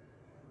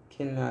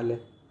खेलने वाले।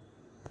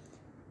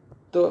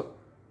 तो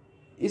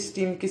इस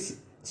टीम की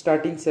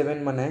स्टार्टिंग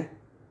 7 बनाए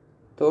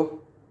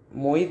तो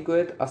मोहित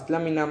गोयत,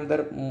 असलम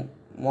इनामदार,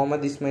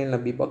 मोहम्मद इस्माइल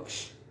नबी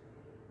बख्श।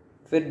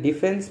 फिर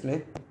डिफेंस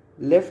में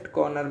लेफ्ट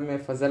कॉर्नर में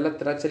फजल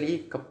अत्राचली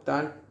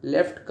कप्तान,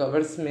 लेफ्ट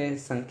कवर्स में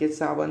संकेत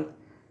सावंत,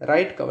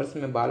 राइट कवर्स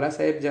में बाला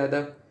साहेब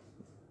यादव।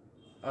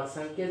 और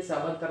संकेत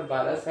सावंत और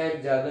बाला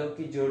साहेब यादव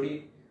की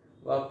जोड़ी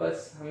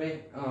वापस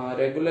हमें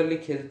रेगुलरली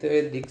खेलते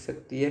हुए दिख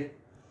सकती है।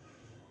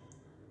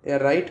 या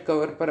राइट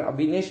कवर पर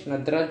अभिनेश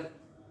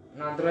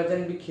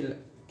नादराजन भी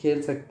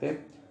खेल सकते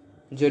हैं,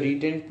 जो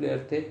रिटेन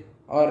प्लेयर थे।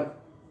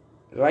 और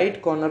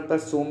राइट कॉर्नर पर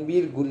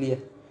सोमवीर गुलिया,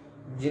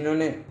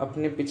 जिन्होंने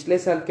अपने पिछले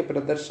साल के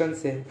प्रदर्शन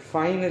से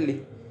फाइनली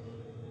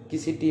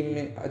किसी टीम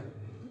में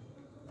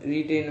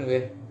रिटेन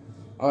हुए,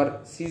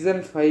 और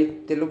सीजन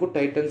 5 तेलुगु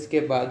टाइटंस के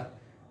बाद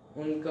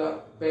उनका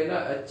पहला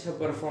अच्छा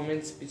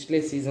परफॉर्मेंस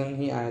पिछले सीजन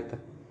ही आया था।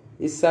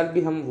 इस साल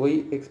भी हम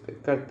वही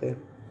एक्सपेक्ट करते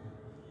हैं।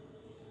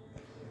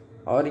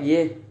 और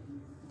ये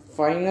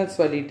फाइनल्स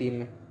वाली टीम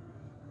है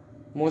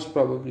मोस्ट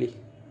प्रोबेबली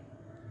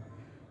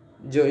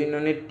जो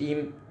इन्होंने टीम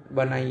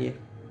बनाई है।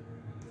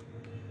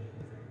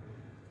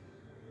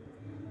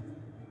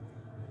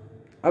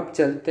 अब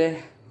चलते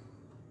हैं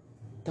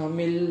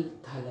तमिल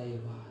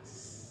थलाइवास।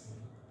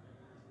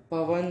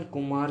 पवन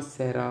कुमार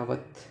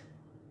सहरावत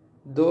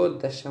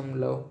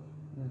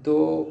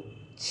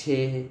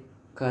 2.26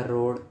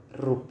 करोड़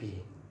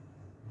रुपये।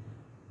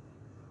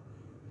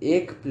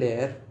 एक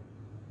प्लेयर,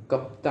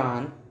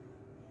 कप्तान,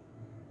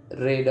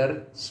 raider,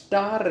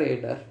 star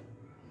raider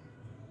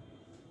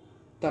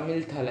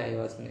Tamil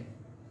Thalaivas ने।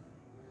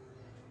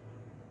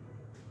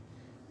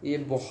 ये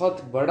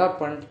बहुत बड़ा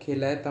पंट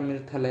खेला है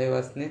तमिल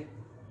थलाइवास ने,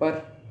 पर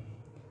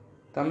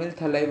तमिल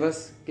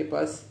थलाइवास के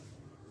पास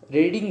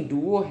रेडिंग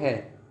डुओ है,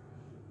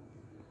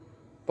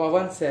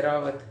 पवन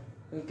सहरावत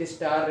उनके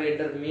star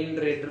raider, main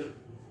raider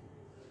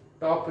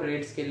top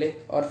raids के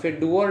लिए, और फिर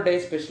डू और डाई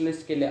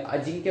स्पेशलिस्ट के लिए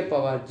अजिंक्य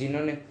पवार,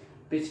 जिन्होंने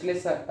पिछले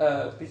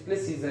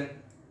सीजन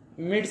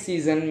मिड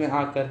सीजन में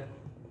आकर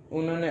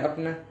उन्होंने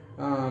अपना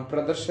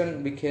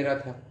प्रदर्शन बिखेरा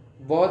था,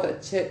 बहुत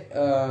अच्छे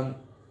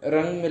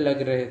रंग में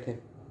लग रहे थे।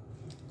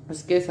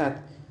 उसके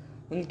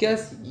साथ उनके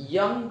पास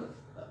यंग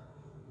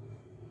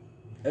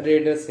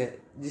रेडर्स है,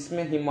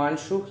 जिसमें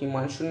हिमांशु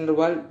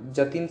नरवाल,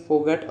 जतिन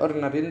फोगाट और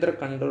नरेंद्र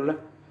कंडोला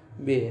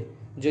भी है,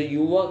 जो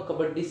युवा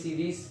कबड्डी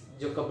सीरीज,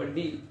 जो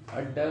कबड्डी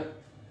अड्डा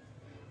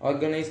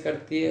ऑर्गेनाइज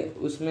करती है,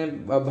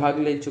 उसमें भाग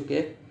ले चुके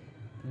हैं।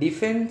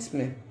 डिफेंस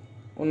में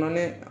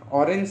उन्होंने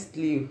orange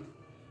sleeve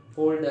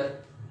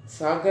holder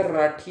Sagar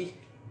Rathee,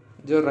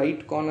 जो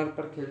राइट कॉर्नर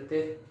पर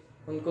खेलते,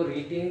 उनको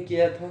रिटेन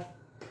किया था।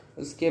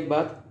 उसके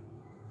बाद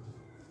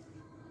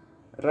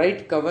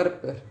राइट कवर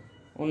पर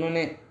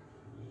उन्होंने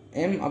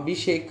एम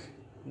अभिषेक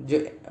जो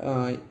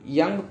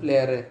यंग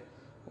प्लेयर है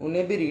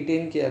उन्हें भी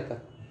रिटेन किया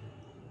था।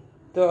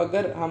 तो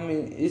अगर हम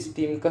इस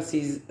टीम का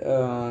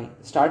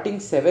स्टार्टिंग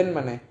 7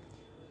 बनाए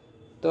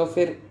तो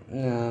फिर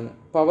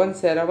पवन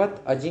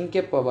सहरावत,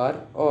 अजिंक्य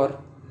पवार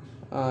और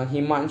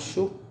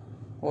हिमांशु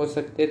हो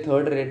सकते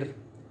थर्ड रेडर।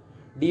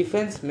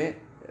 डिफेंस में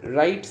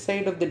right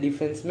side of the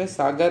defence में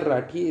सागर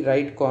राठी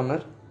राइट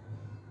कॉर्नर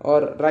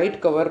और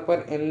राइट कवर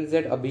पर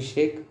एमजेड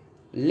अभिषेक,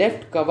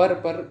 लेफ्ट कवर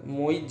पर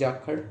मोहित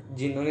जाखड़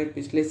जिन्होंने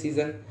पिछले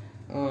सीजन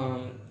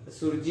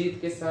सुरजीत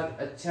के साथ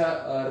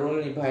अच्छा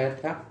रोल निभाया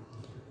था।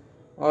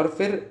 और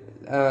फिर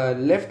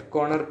लेफ्ट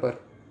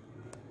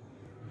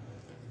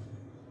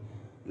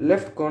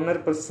कॉर्नर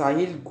पर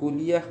साहिल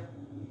गुलिया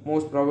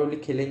मोस्ट प्रोबेबली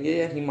खेलेंगे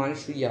या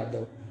हिमांशु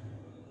यादव।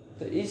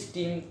 तो इस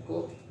टीम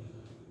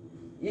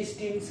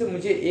से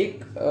मुझे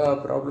एक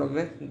प्रॉब्लम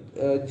है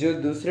जो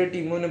दूसरे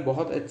टीमों ने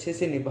बहुत अच्छे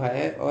से निभाया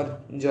है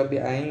और जो अभी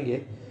आएंगे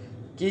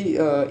कि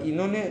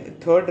इन्होंने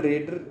थर्ड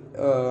रेडर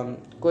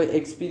कोई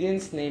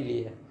एक्सपीरियंस नहीं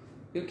लिया।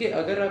 क्योंकि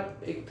अगर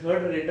आप एक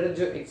थर्ड रेडर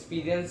जो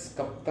एक्सपीरियंस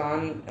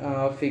कप्तान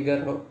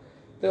फिगर हो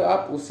तो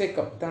आप उसे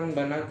कप्तान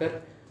बनाकर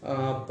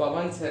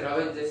पवन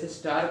सहरावत जैसे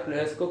स्टार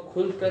प्लेयर्स को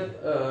खुलकर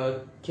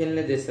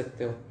खेलने दे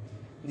सकते हो,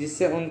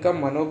 जिससे उनका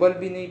मनोबल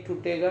भी नहीं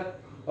टूटेगा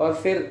और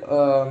फिर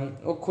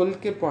वो खुल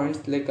के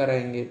पॉइंट्स लेकर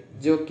आएंगे,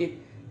 जो कि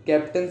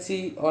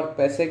कैप्टनसी और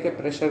पैसे के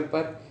प्रेशर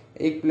पर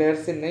एक प्लेयर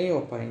से नहीं हो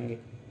पाएंगे।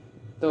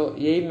 तो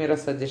यही मेरा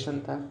सजेशन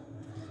था।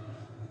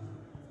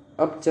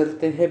 अब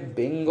चलते हैं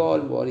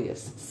बंगाल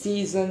वॉरियर्स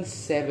सीजन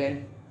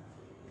 7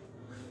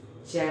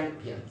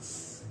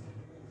 चैंपियंस।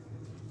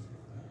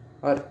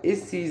 और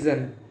इस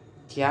सीजन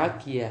क्या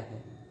किया है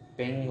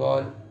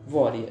बंगाल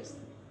वॉरियर्स?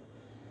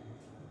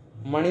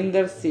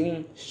 मणिंदर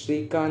सिंह,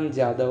 श्रीकांत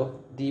यादव,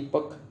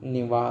 दीपक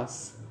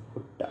निवास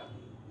हुड्डा,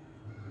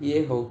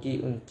 ये होगी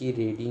उनकी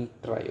रेडिंग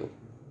ट्रायो।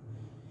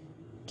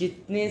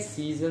 कितने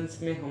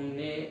सीजन्स में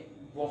हमने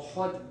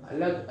बहुत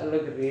अलग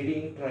अलग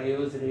रेडिंग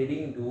ट्रायोज,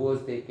 रेडिंग डुओज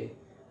देखे,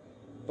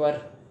 पर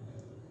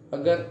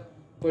अगर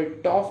कोई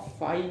टॉप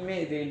 5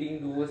 में रेडिंग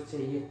डुओज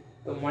चाहिए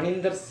तो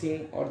मणिंदर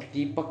सिंह और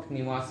दीपक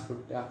निवास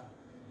हुड्डा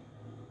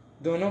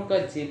दोनों का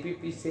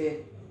जेपीपी से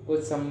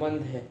कुछ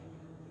संबंध है,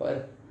 पर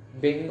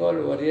बंगाल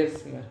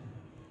वॉरियर्स में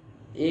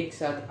एक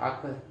साथ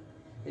आकर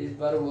इस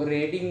बार वो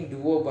रेडिंग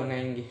डुओ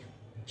बनाएंगे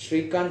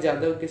श्रीकांत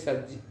यादव के साथ,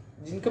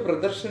 जिनका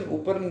प्रदर्शन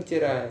ऊपर नीचे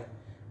रहा है,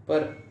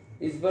 पर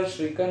इस बार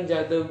श्रीकांत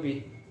यादव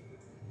भी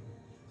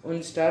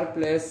उन स्टार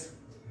प्लेयर्स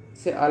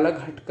से अलग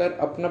हटकर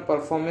अपना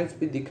परफॉर्मेंस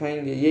भी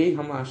दिखाएंगे, यही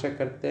हम आशा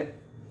करते हैं।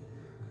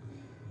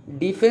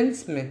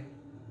 डिफेंस में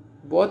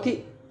बहुत ही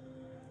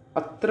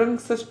अतरंग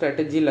सा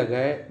स्ट्रेटेजी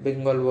लगाया है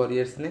बंगाल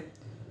वॉरियर्स ने।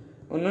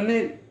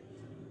 उन्होंने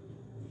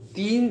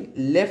 3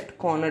 लेफ्ट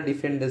कॉर्नर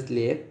डिफेंडर्स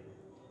लिए,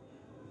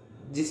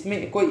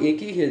 जिसमें कोई एक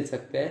ही खेल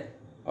सकता है,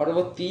 और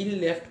वो 3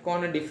 लेफ्ट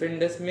कॉर्नर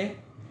डिफेंडर्स में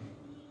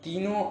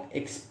तीनों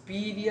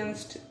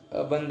एक्सपीरियंस्ड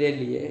बंदे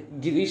लिए।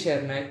 Girish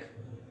Ernak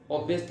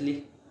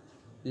obviously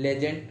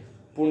legend,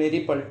 Puneri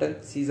Paltan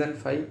season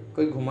 5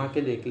 कोई घुमा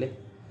के देख ले।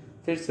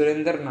 फिर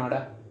सुरेंद्र नाडा,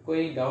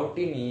 कोई डाउट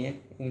ही नहीं है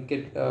इनके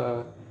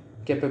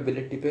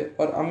कैपेबिलिटी पे।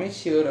 और अमित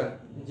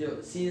शिवरन जो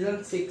सीजन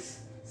 6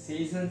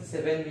 सीजन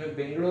 7 में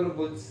बेंगलुरु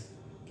बुल्स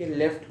के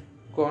लेफ्ट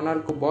कॉर्नर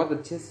को बहुत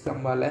अच्छे से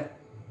संभाला है,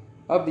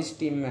 अब इस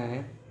टीम में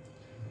आए।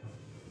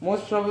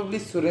 मोस्ट प्रोबेबली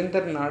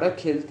सुरेंद्र नाडा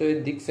खेलते हुए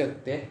दिख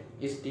सकते हैं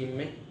इस टीम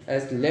में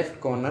as left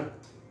corner.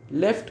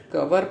 Left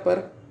cover पर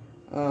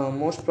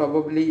मोस्ट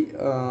प्रोबेबली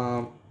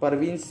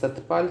परवीन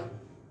सतपाल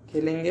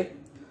खेलेंगे।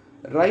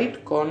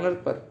 राइट कॉर्नर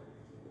पर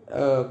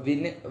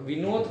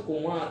विनोद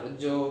कुमार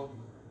जो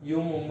यू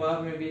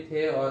मुंबई में भी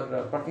थे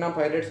और पटना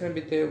पायरेट्स में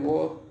भी थे,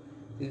 वो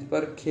इस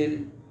बार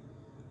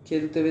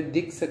खेलते हुए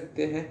दिख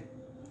सकते हैं।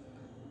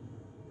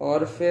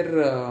 और फिर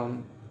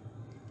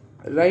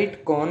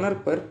राइट कॉर्नर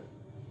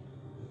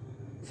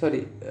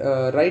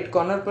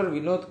पर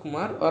विनोद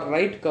कुमार और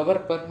राइट कवर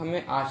पर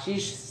हमें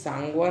आशीष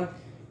सांगवान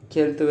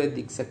खेलते हुए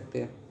दिख सकते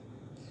हैं।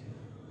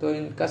 तो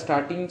इनका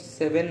starting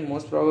 7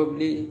 most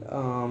probably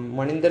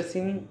Maninder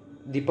Singh,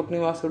 Deepak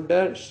Niwas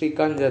Hooda,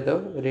 Shrikant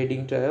Yadav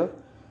raiding trio.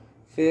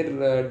 फिर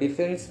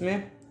डिफेंस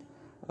में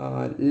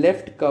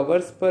लेफ्ट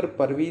कवर्स पर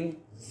परवीन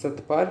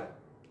सतपाल,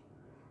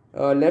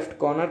 लेफ्ट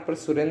कॉर्नर पर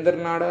सुरेंद्र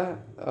नाडा,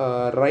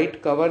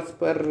 राइट कवर्स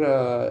पर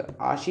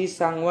आशीष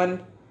सांगवान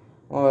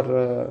और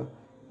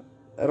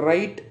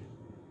राइट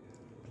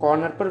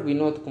कॉर्नर पर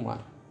विनोद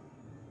कुमार।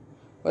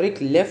 और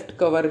एक लेफ्ट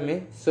कवर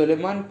में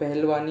सुलेमान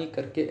पहलवानी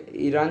करके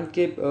ईरान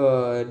के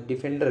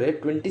डिफेंडर है।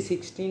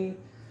 2016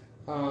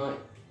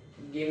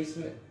 गेम्स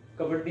में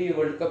कबड्डी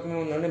वर्ल्ड कप में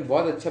उन्होंने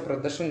बहुत अच्छा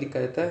प्रदर्शन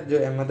दिखाया था जो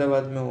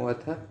अहमदाबाद में हुआ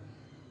था।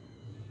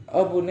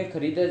 अब उन्हें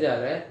खरीदा जा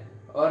रहा है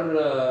और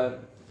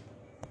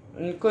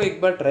उनको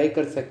एक बार ट्राई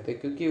कर सकते हैं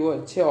क्योंकि वो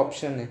अच्छे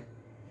ऑप्शन है।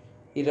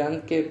 ईरान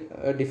के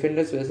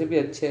डिफेंडर्स वैसे भी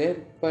अच्छे हैं,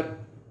 पर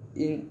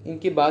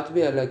इनकी बात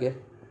भी अलग है।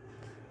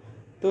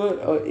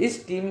 तो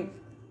इस टीम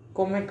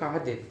को मैं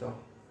कहाँ देखता हूँ?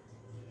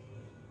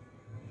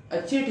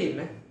 अच्छी टीम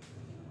है,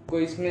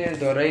 कोई इसमें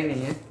दोहरा ही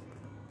नहीं है,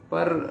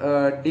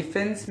 पर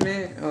डिफेंस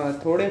में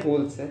थोड़े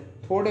होल्स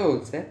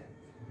हैं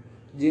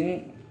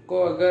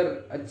जिनको अगर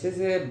अच्छे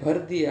से भर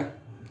दिया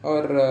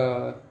और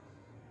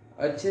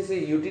अच्छे से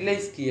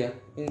यूटिलाइज किया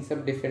इन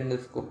सब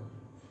डिफेंडर्स को,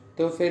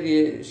 तो फिर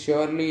ये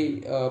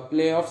श्योरली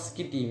प्लेऑफ्स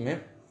की टीम है।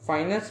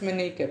 फाइनल्स में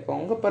नहीं कह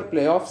पाऊंगा, पर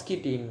प्लेऑफ्स की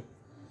टीम है।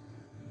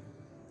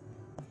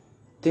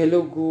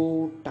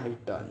 तेलुगु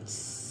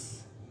टाइटंस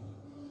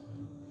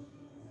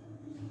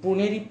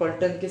पुनेरी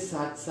पल्टन के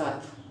साथ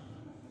साथ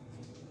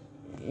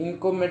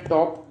इनको मैं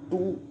टॉप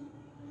 2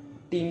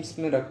 टीम्स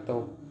में रखता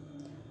हूँ,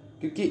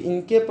 क्योंकि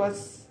इनके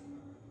पास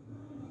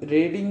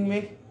रेडिंग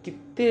में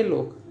कितने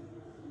लोग,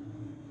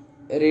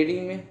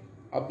 रेडिंग में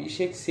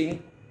अभिषेक सिंह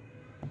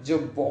जो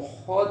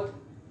बहुत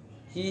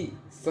ही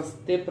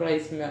सस्ते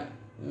प्राइस में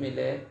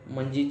मिले हैं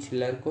मंजीत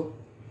छिल्लर को,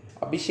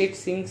 अभिषेक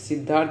सिंह,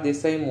 सिद्धार्थ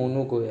देसाई,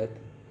 मोनू गोयत,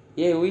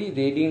 ये हुई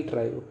रेडिंग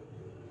ट्रायो,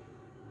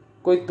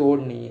 कोई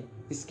तोड़ नहीं है।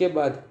 इसके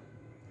बाद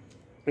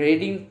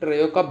रेडिंग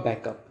ट्रायो का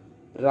backup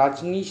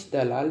Rajnish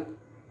Dalal,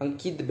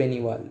 Ankit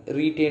Beniwal,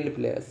 retained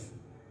players.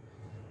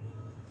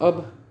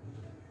 अब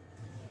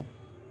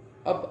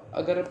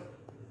अगर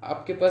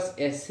आपके पास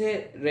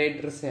ऐसे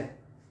रेडर्स हैं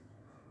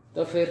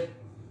तो फिर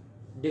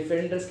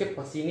डिफेंडर्स के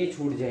पसीने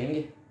छूट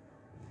जाएंगे।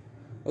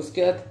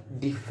 उसके बाद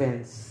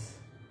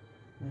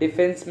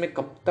डिफेंस में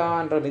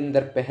कप्तान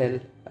रविंदर पहल,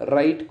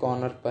 राइट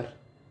कॉर्नर पर,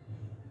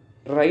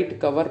 राइट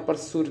कवर पर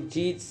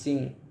सुरजीत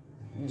सिंह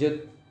जो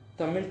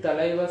तमिल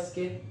तलाइवास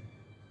के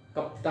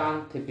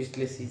कप्तान थे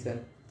पिछले सीजन।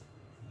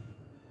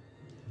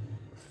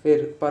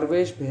 फिर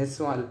परवेश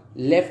भैसवाल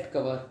लेफ्ट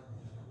कवर,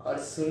 और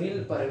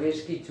सुनील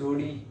परवेश की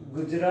जोड़ी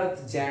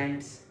गुजरात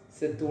जायंट्स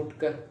से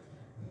टूटकर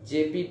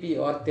जेपीपी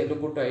और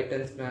तेलुगु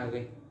टाइटंस में आ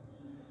गई।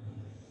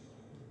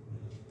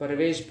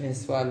 परवेश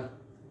भैसवाल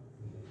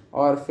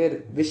और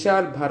फिर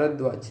विशाल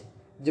भारद्वाज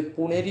जो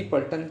पुनेरी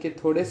पल्टन के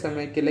थोड़े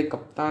समय के लिए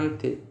कप्तान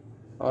थे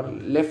और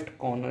लेफ्ट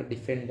कॉर्नर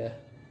डिफेंडर।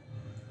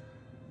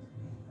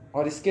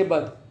 और इसके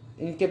बाद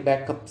इनके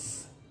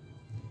backups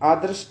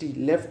Adarsh T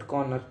left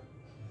corner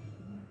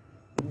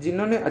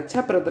जिन्होंने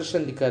अच्छा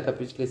प्रदर्शन दिखाया था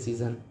पिछले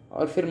सीजन,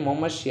 और फिर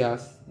मोहम्मद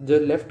शियास जो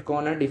लेफ्ट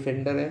कॉर्नर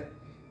डिफेंडर है,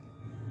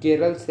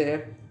 केरल से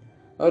है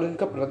और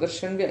उनका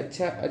प्रदर्शन भी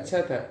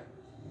अच्छा था।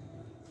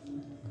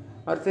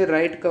 और फिर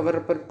राइट कवर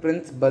पर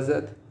प्रिंस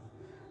बजत,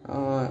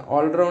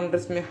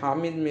 ऑलराउंडर्स में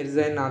हामिद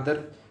मिर्जा नादर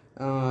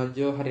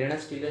जो हरियाणा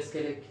स्टीलर्स के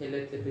लिए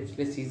खेले थे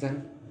पिछले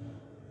सीजन,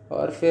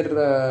 और फिर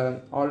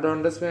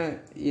ऑलराउंडर्स में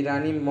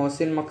ईरानी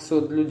मोहसिन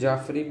मकसूदलू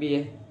जाफरी भी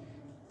है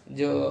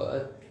जो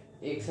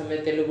एक समय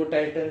तेलुगु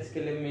टाइटंस के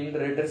लिए मेन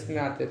रेडर्स में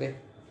आते थे।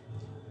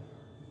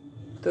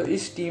 तो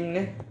इस टीम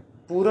ने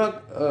पूरा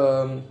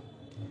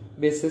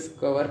बेसिस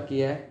कवर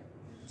किया है,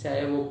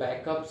 चाहे वो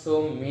बैकअप्स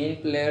हो, मेन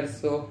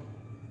प्लेयर्स हो।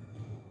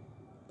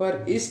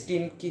 पर इस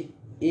टीम की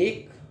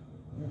एक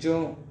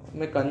जो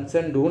मैं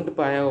कंसर्न ढूंढ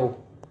पाया हूँ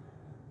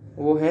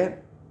वो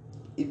है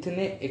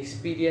इतने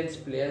एक्सपीरियंस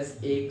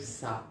प्लेयर्स एक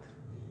साथ।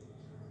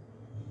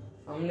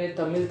 हमने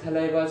तमिल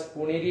थलाइवास,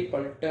 पुनेरी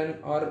पल्टन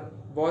और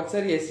बहुत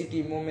सारी ऐसी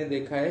टीमों में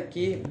देखा है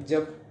कि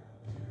जब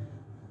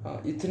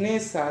इतने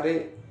सारे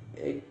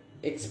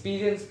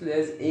एक्सपीरियंस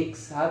प्लेयर्स एक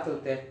साथ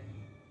होते हैं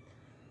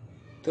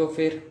तो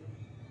फिर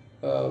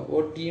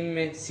वो टीम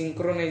में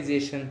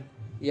सिंक्रोनाइजेशन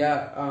या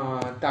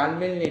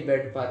तालमेल नहीं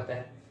बैठ पाता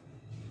है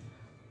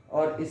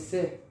और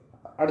इससे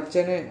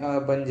अड़चने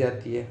बन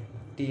जाती है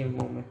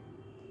टीमों में।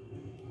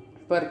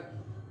 पर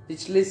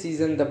पिछले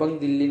सीजन दबंग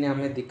दिल्ली ने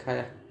हमें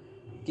दिखाया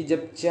कि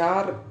जब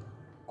 4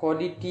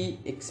 क्वालिटी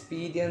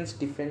एक्सपीरियंस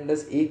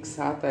डिफेंडर्स एक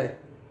साथ आए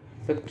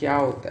फिर क्या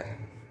होता है।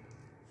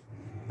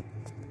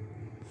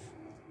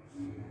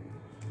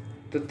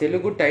 तो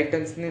तेलुगु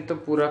टाइटंस ने तो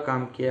पूरा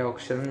काम किया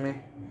ऑक्शन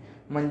में,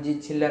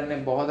 मंजीत छिल्लर ने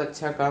बहुत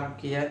अच्छा काम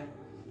किया है,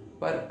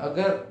 पर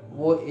अगर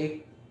वो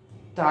एक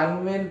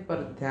तालमेल पर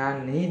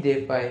ध्यान नहीं दे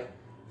पाए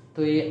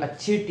तो ये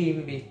अच्छी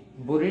टीम भी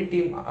बुरी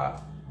टीम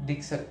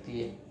दिख सकती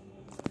है।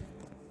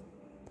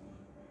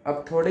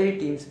 अब थोड़े ही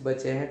टीम्स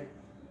बचे हैं,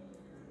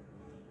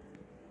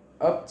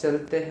 अब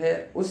चलते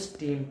हैं उस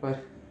टीम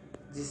पर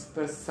जिस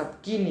पर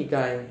सबकी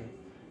निगाहें हैं,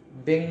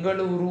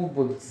 बेंगलुरु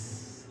बुल्स।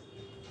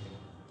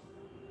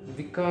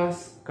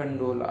 विकास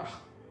कंडोला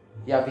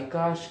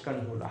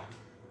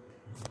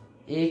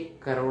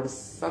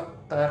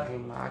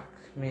 1,70,00,000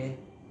 में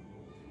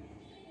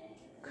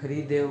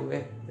खरीदे हुए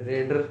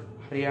रेडर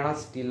हरियाणा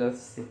स्टीलर्स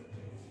से।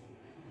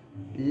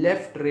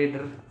 लेफ्ट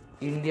रेडर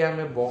इंडिया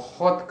में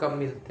बहुत कम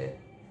मिलते हैं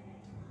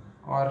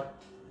और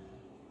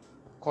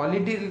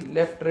क्वालिटी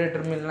लेफ्ट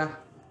रेडर मिलना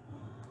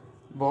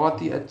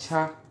बहुत ही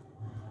अच्छा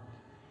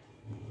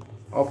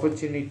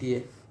अपॉर्चुनिटी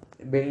है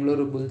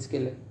बेंगलुरु बुल्स के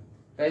लिए।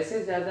 पैसे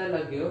ज़्यादा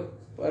लगे हो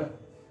पर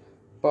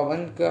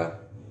पवन का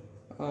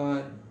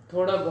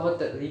थोड़ा बहुत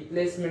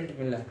रिप्लेसमेंट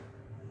मिला।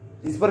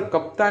 इस बार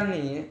कप्तान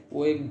नहीं है,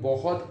 वो एक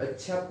बहुत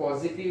अच्छा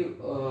पॉजिटिव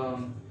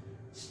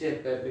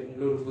स्टेप है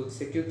बेंगलुरु बुल्स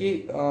से,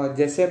 क्योंकि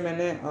जैसे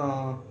मैंने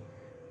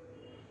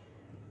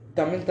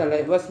तमिल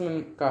तलाइवास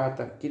में कहा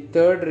था कि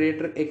 3rd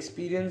रेडर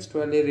एक्सपीरियंस्ड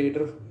वाले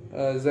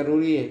रेडर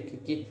ज़रूरी है,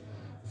 क्योंकि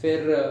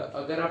फिर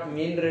अगर आप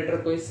मेन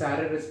रेडर को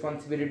सारे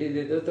रिस्पॉन्सिबिलिटी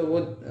दे दो तो वो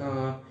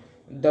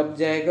दब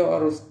जाएगा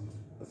और उस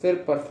फिर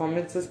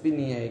परफॉर्मेंसेस भी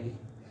नहीं आएगी।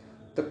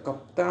 तो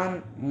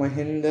कप्तान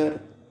महेंद्र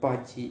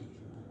पाजी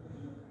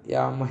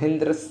या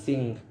महेंद्र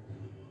सिंह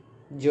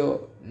जो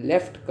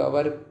लेफ्ट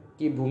कवर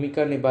की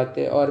भूमिका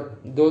निभाते और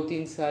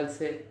 2-3 साल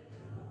से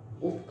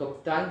उप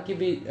कप्तान की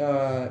भी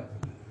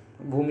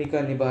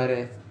भूमिका निभा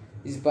रहे,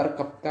 इस बार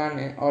कप्तान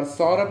है। और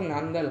Saurabh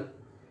Nandal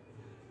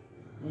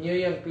new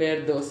young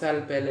player 2 साल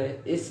पहले,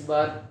 इस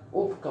बार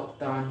उप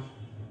कप्तान।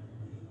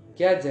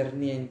 क्या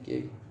जर्नी है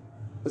इनकी।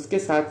 उसके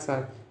साथ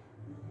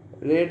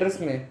साथ रेडर्स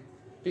में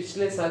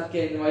पिछले साल के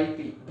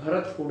एनवाईपी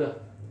भरत हुडा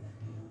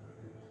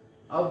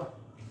अब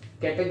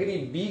कैटेगरी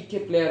बी के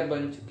प्लेयर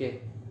बन चुके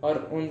और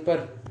उन पर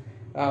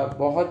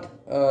बहुत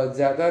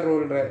ज़्यादा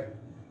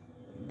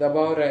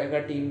दबाव रहेगा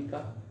टीम का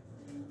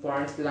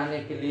पॉइंट्स लाने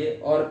के लिए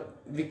और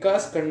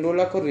विकास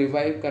कंडोला को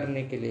रिवाइव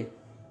करने के लिए।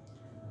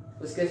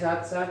 उसके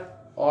साथ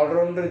साथ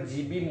ऑलराउंडर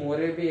जीबी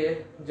मोरे भी है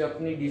जो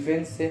अपनी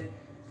डिफेंस से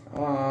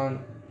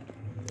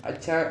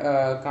अच्छा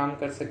काम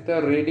कर सकते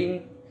हैं और रेडिंग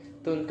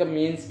तो उनका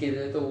मेन स्किल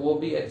है, तो वो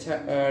भी अच्छा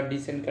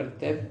डिसेंड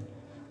करते हैं।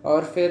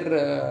 और फिर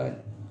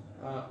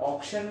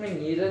ऑक्शन में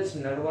नीरज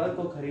नरवाल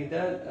को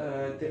खरीदा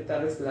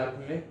 43 लाख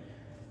में।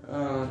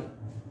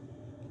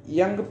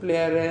 यंग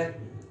प्लेयर है,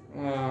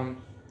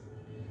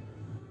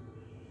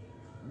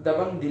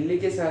 दबंग दिल्ली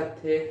के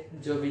साथ थे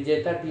जो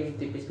विजेता टीम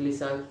थी पिछली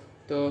साल,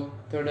 तो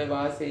थोड़े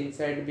वहाँ से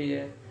इनसाइड भी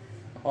है।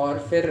 और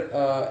फिर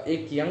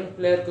एक यंग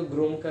प्लेयर को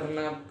ग्रूम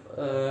करना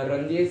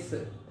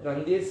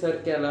रणधीर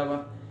सर के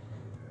अलावा,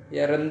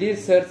 या रणधीर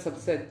सर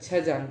सबसे अच्छा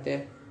जानते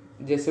हैं,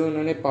 जैसे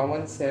उन्होंने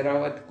पवन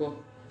सहरावत को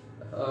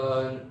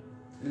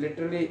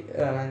लिटरली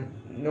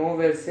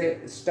नोवेयर से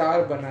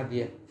स्टार बना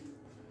दिया।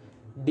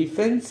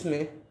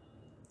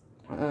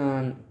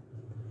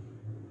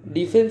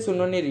 डिफेंस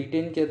उन्होंने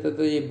रिटेन किया था,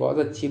 तो ये बहुत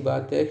अच्छी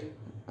बात है।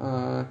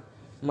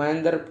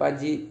 महेंद्र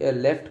पाजी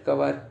left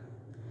cover,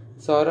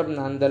 Saurabh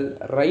Nandal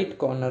right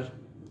corner,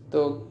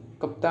 तो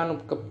कप्तान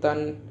उप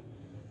कप्तान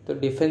तो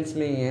डिफेंस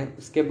में ही है।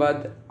 उसके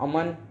बाद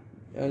अमन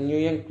न्यू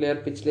यंग प्लेयर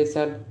पिछले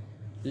साल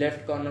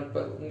लेफ्ट कॉर्नर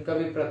पर, उनका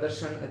भी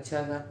प्रदर्शन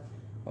अच्छा था।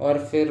 और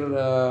फिर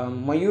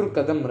मयूर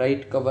कदम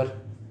राइट कवर,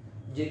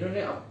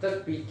 जिन्होंने अब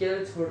तक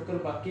पीकेएल छोड़कर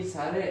बाकी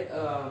सारे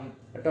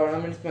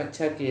टूर्नामेंट्स में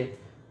अच्छा किए,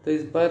 तो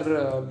इस बार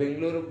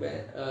बेंगलुरु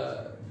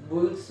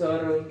बुल्स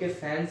और उनके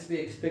फैंस भी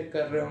एक्सपेक्ट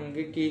कर रहे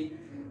होंगे कि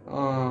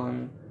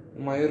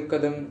मयूर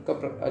कदम का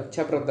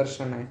अच्छा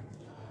प्रदर्शन है।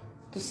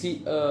 तो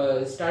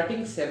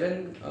स्टार्टिंग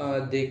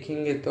 7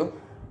 देखेंगे तो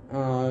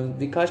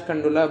विकास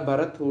कंडोला,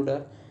 भरत हुडा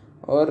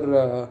और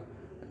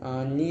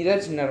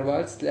नीरज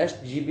नरवाल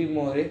 / जीबी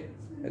मोरे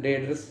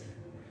रेडर्स।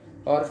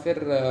 और फिर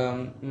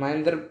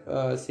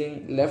Mahendra Singh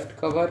left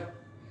cover,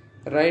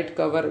 right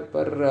cover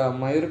पर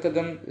मयूर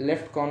कदम,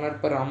 लेफ्ट कॉर्नर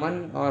पर अमन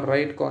और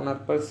राइट कॉर्नर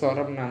पर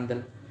सौरभ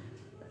नांदल।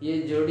 ये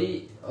जोड़ी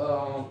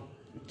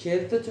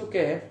खेल तो चुके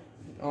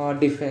हैं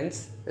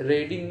डिफेंस,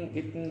 रेडिंग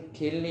इतनी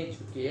खेल नहीं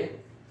चुकी है।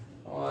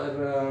 और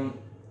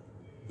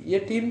ये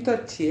टीम तो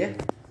अच्छी है,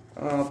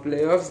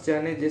 प्लेऑफ्स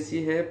जाने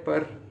जैसी है,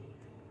 पर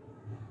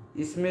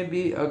इसमें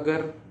भी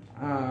अगर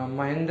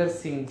महेंद्र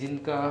सिंह,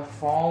 जिनका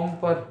फॉर्म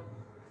पर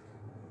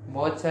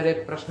बहुत सारे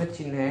प्रश्न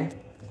चिन्ह हैं,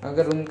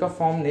 अगर उनका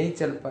फॉर्म नहीं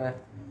चल पाया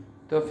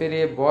तो फिर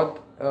ये बहुत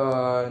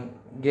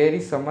गहरी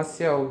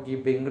समस्या होगी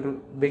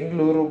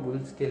बेंगलुरु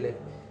बुल्स के लिए,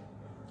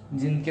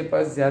 जिनके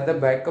पास ज़्यादा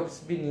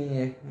बैकअप्स भी नहीं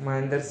है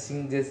महेंद्र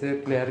सिंह जैसे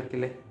प्लेयर के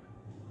लिए।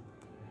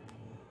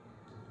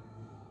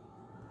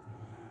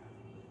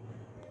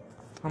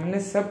 हमने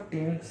सब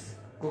टीम्स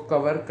को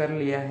कवर कर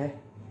लिया है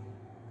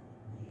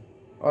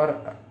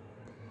और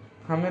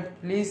हमें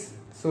प्लीज़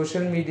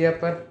सोशल मीडिया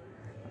पर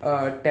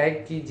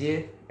टैग कीजिए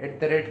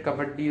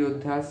 @कबड्डी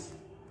योद्धास,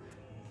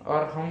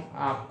 और हम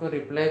आपको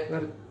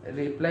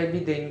रिप्लाई भी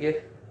देंगे।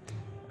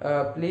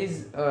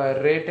 Please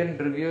rate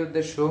and review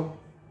the show.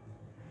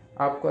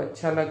 आपको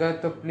अच्छा लगा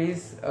तो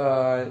प्लीज़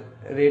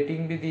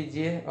रेटिंग भी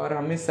दीजिए और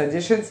हमें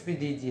सजेशंस भी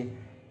दीजिए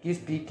कि इस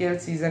पीकेएल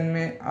सीज़न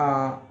में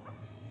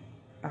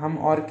हम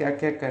और क्या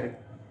क्या करें।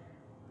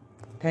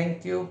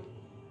 Thank you,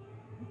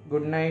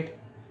 good night.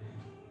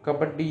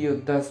 Kabaddi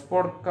योद्धा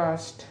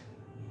पॉडकास्ट,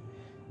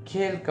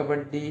 खेल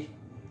कबड्डी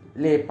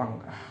ले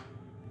पंगा।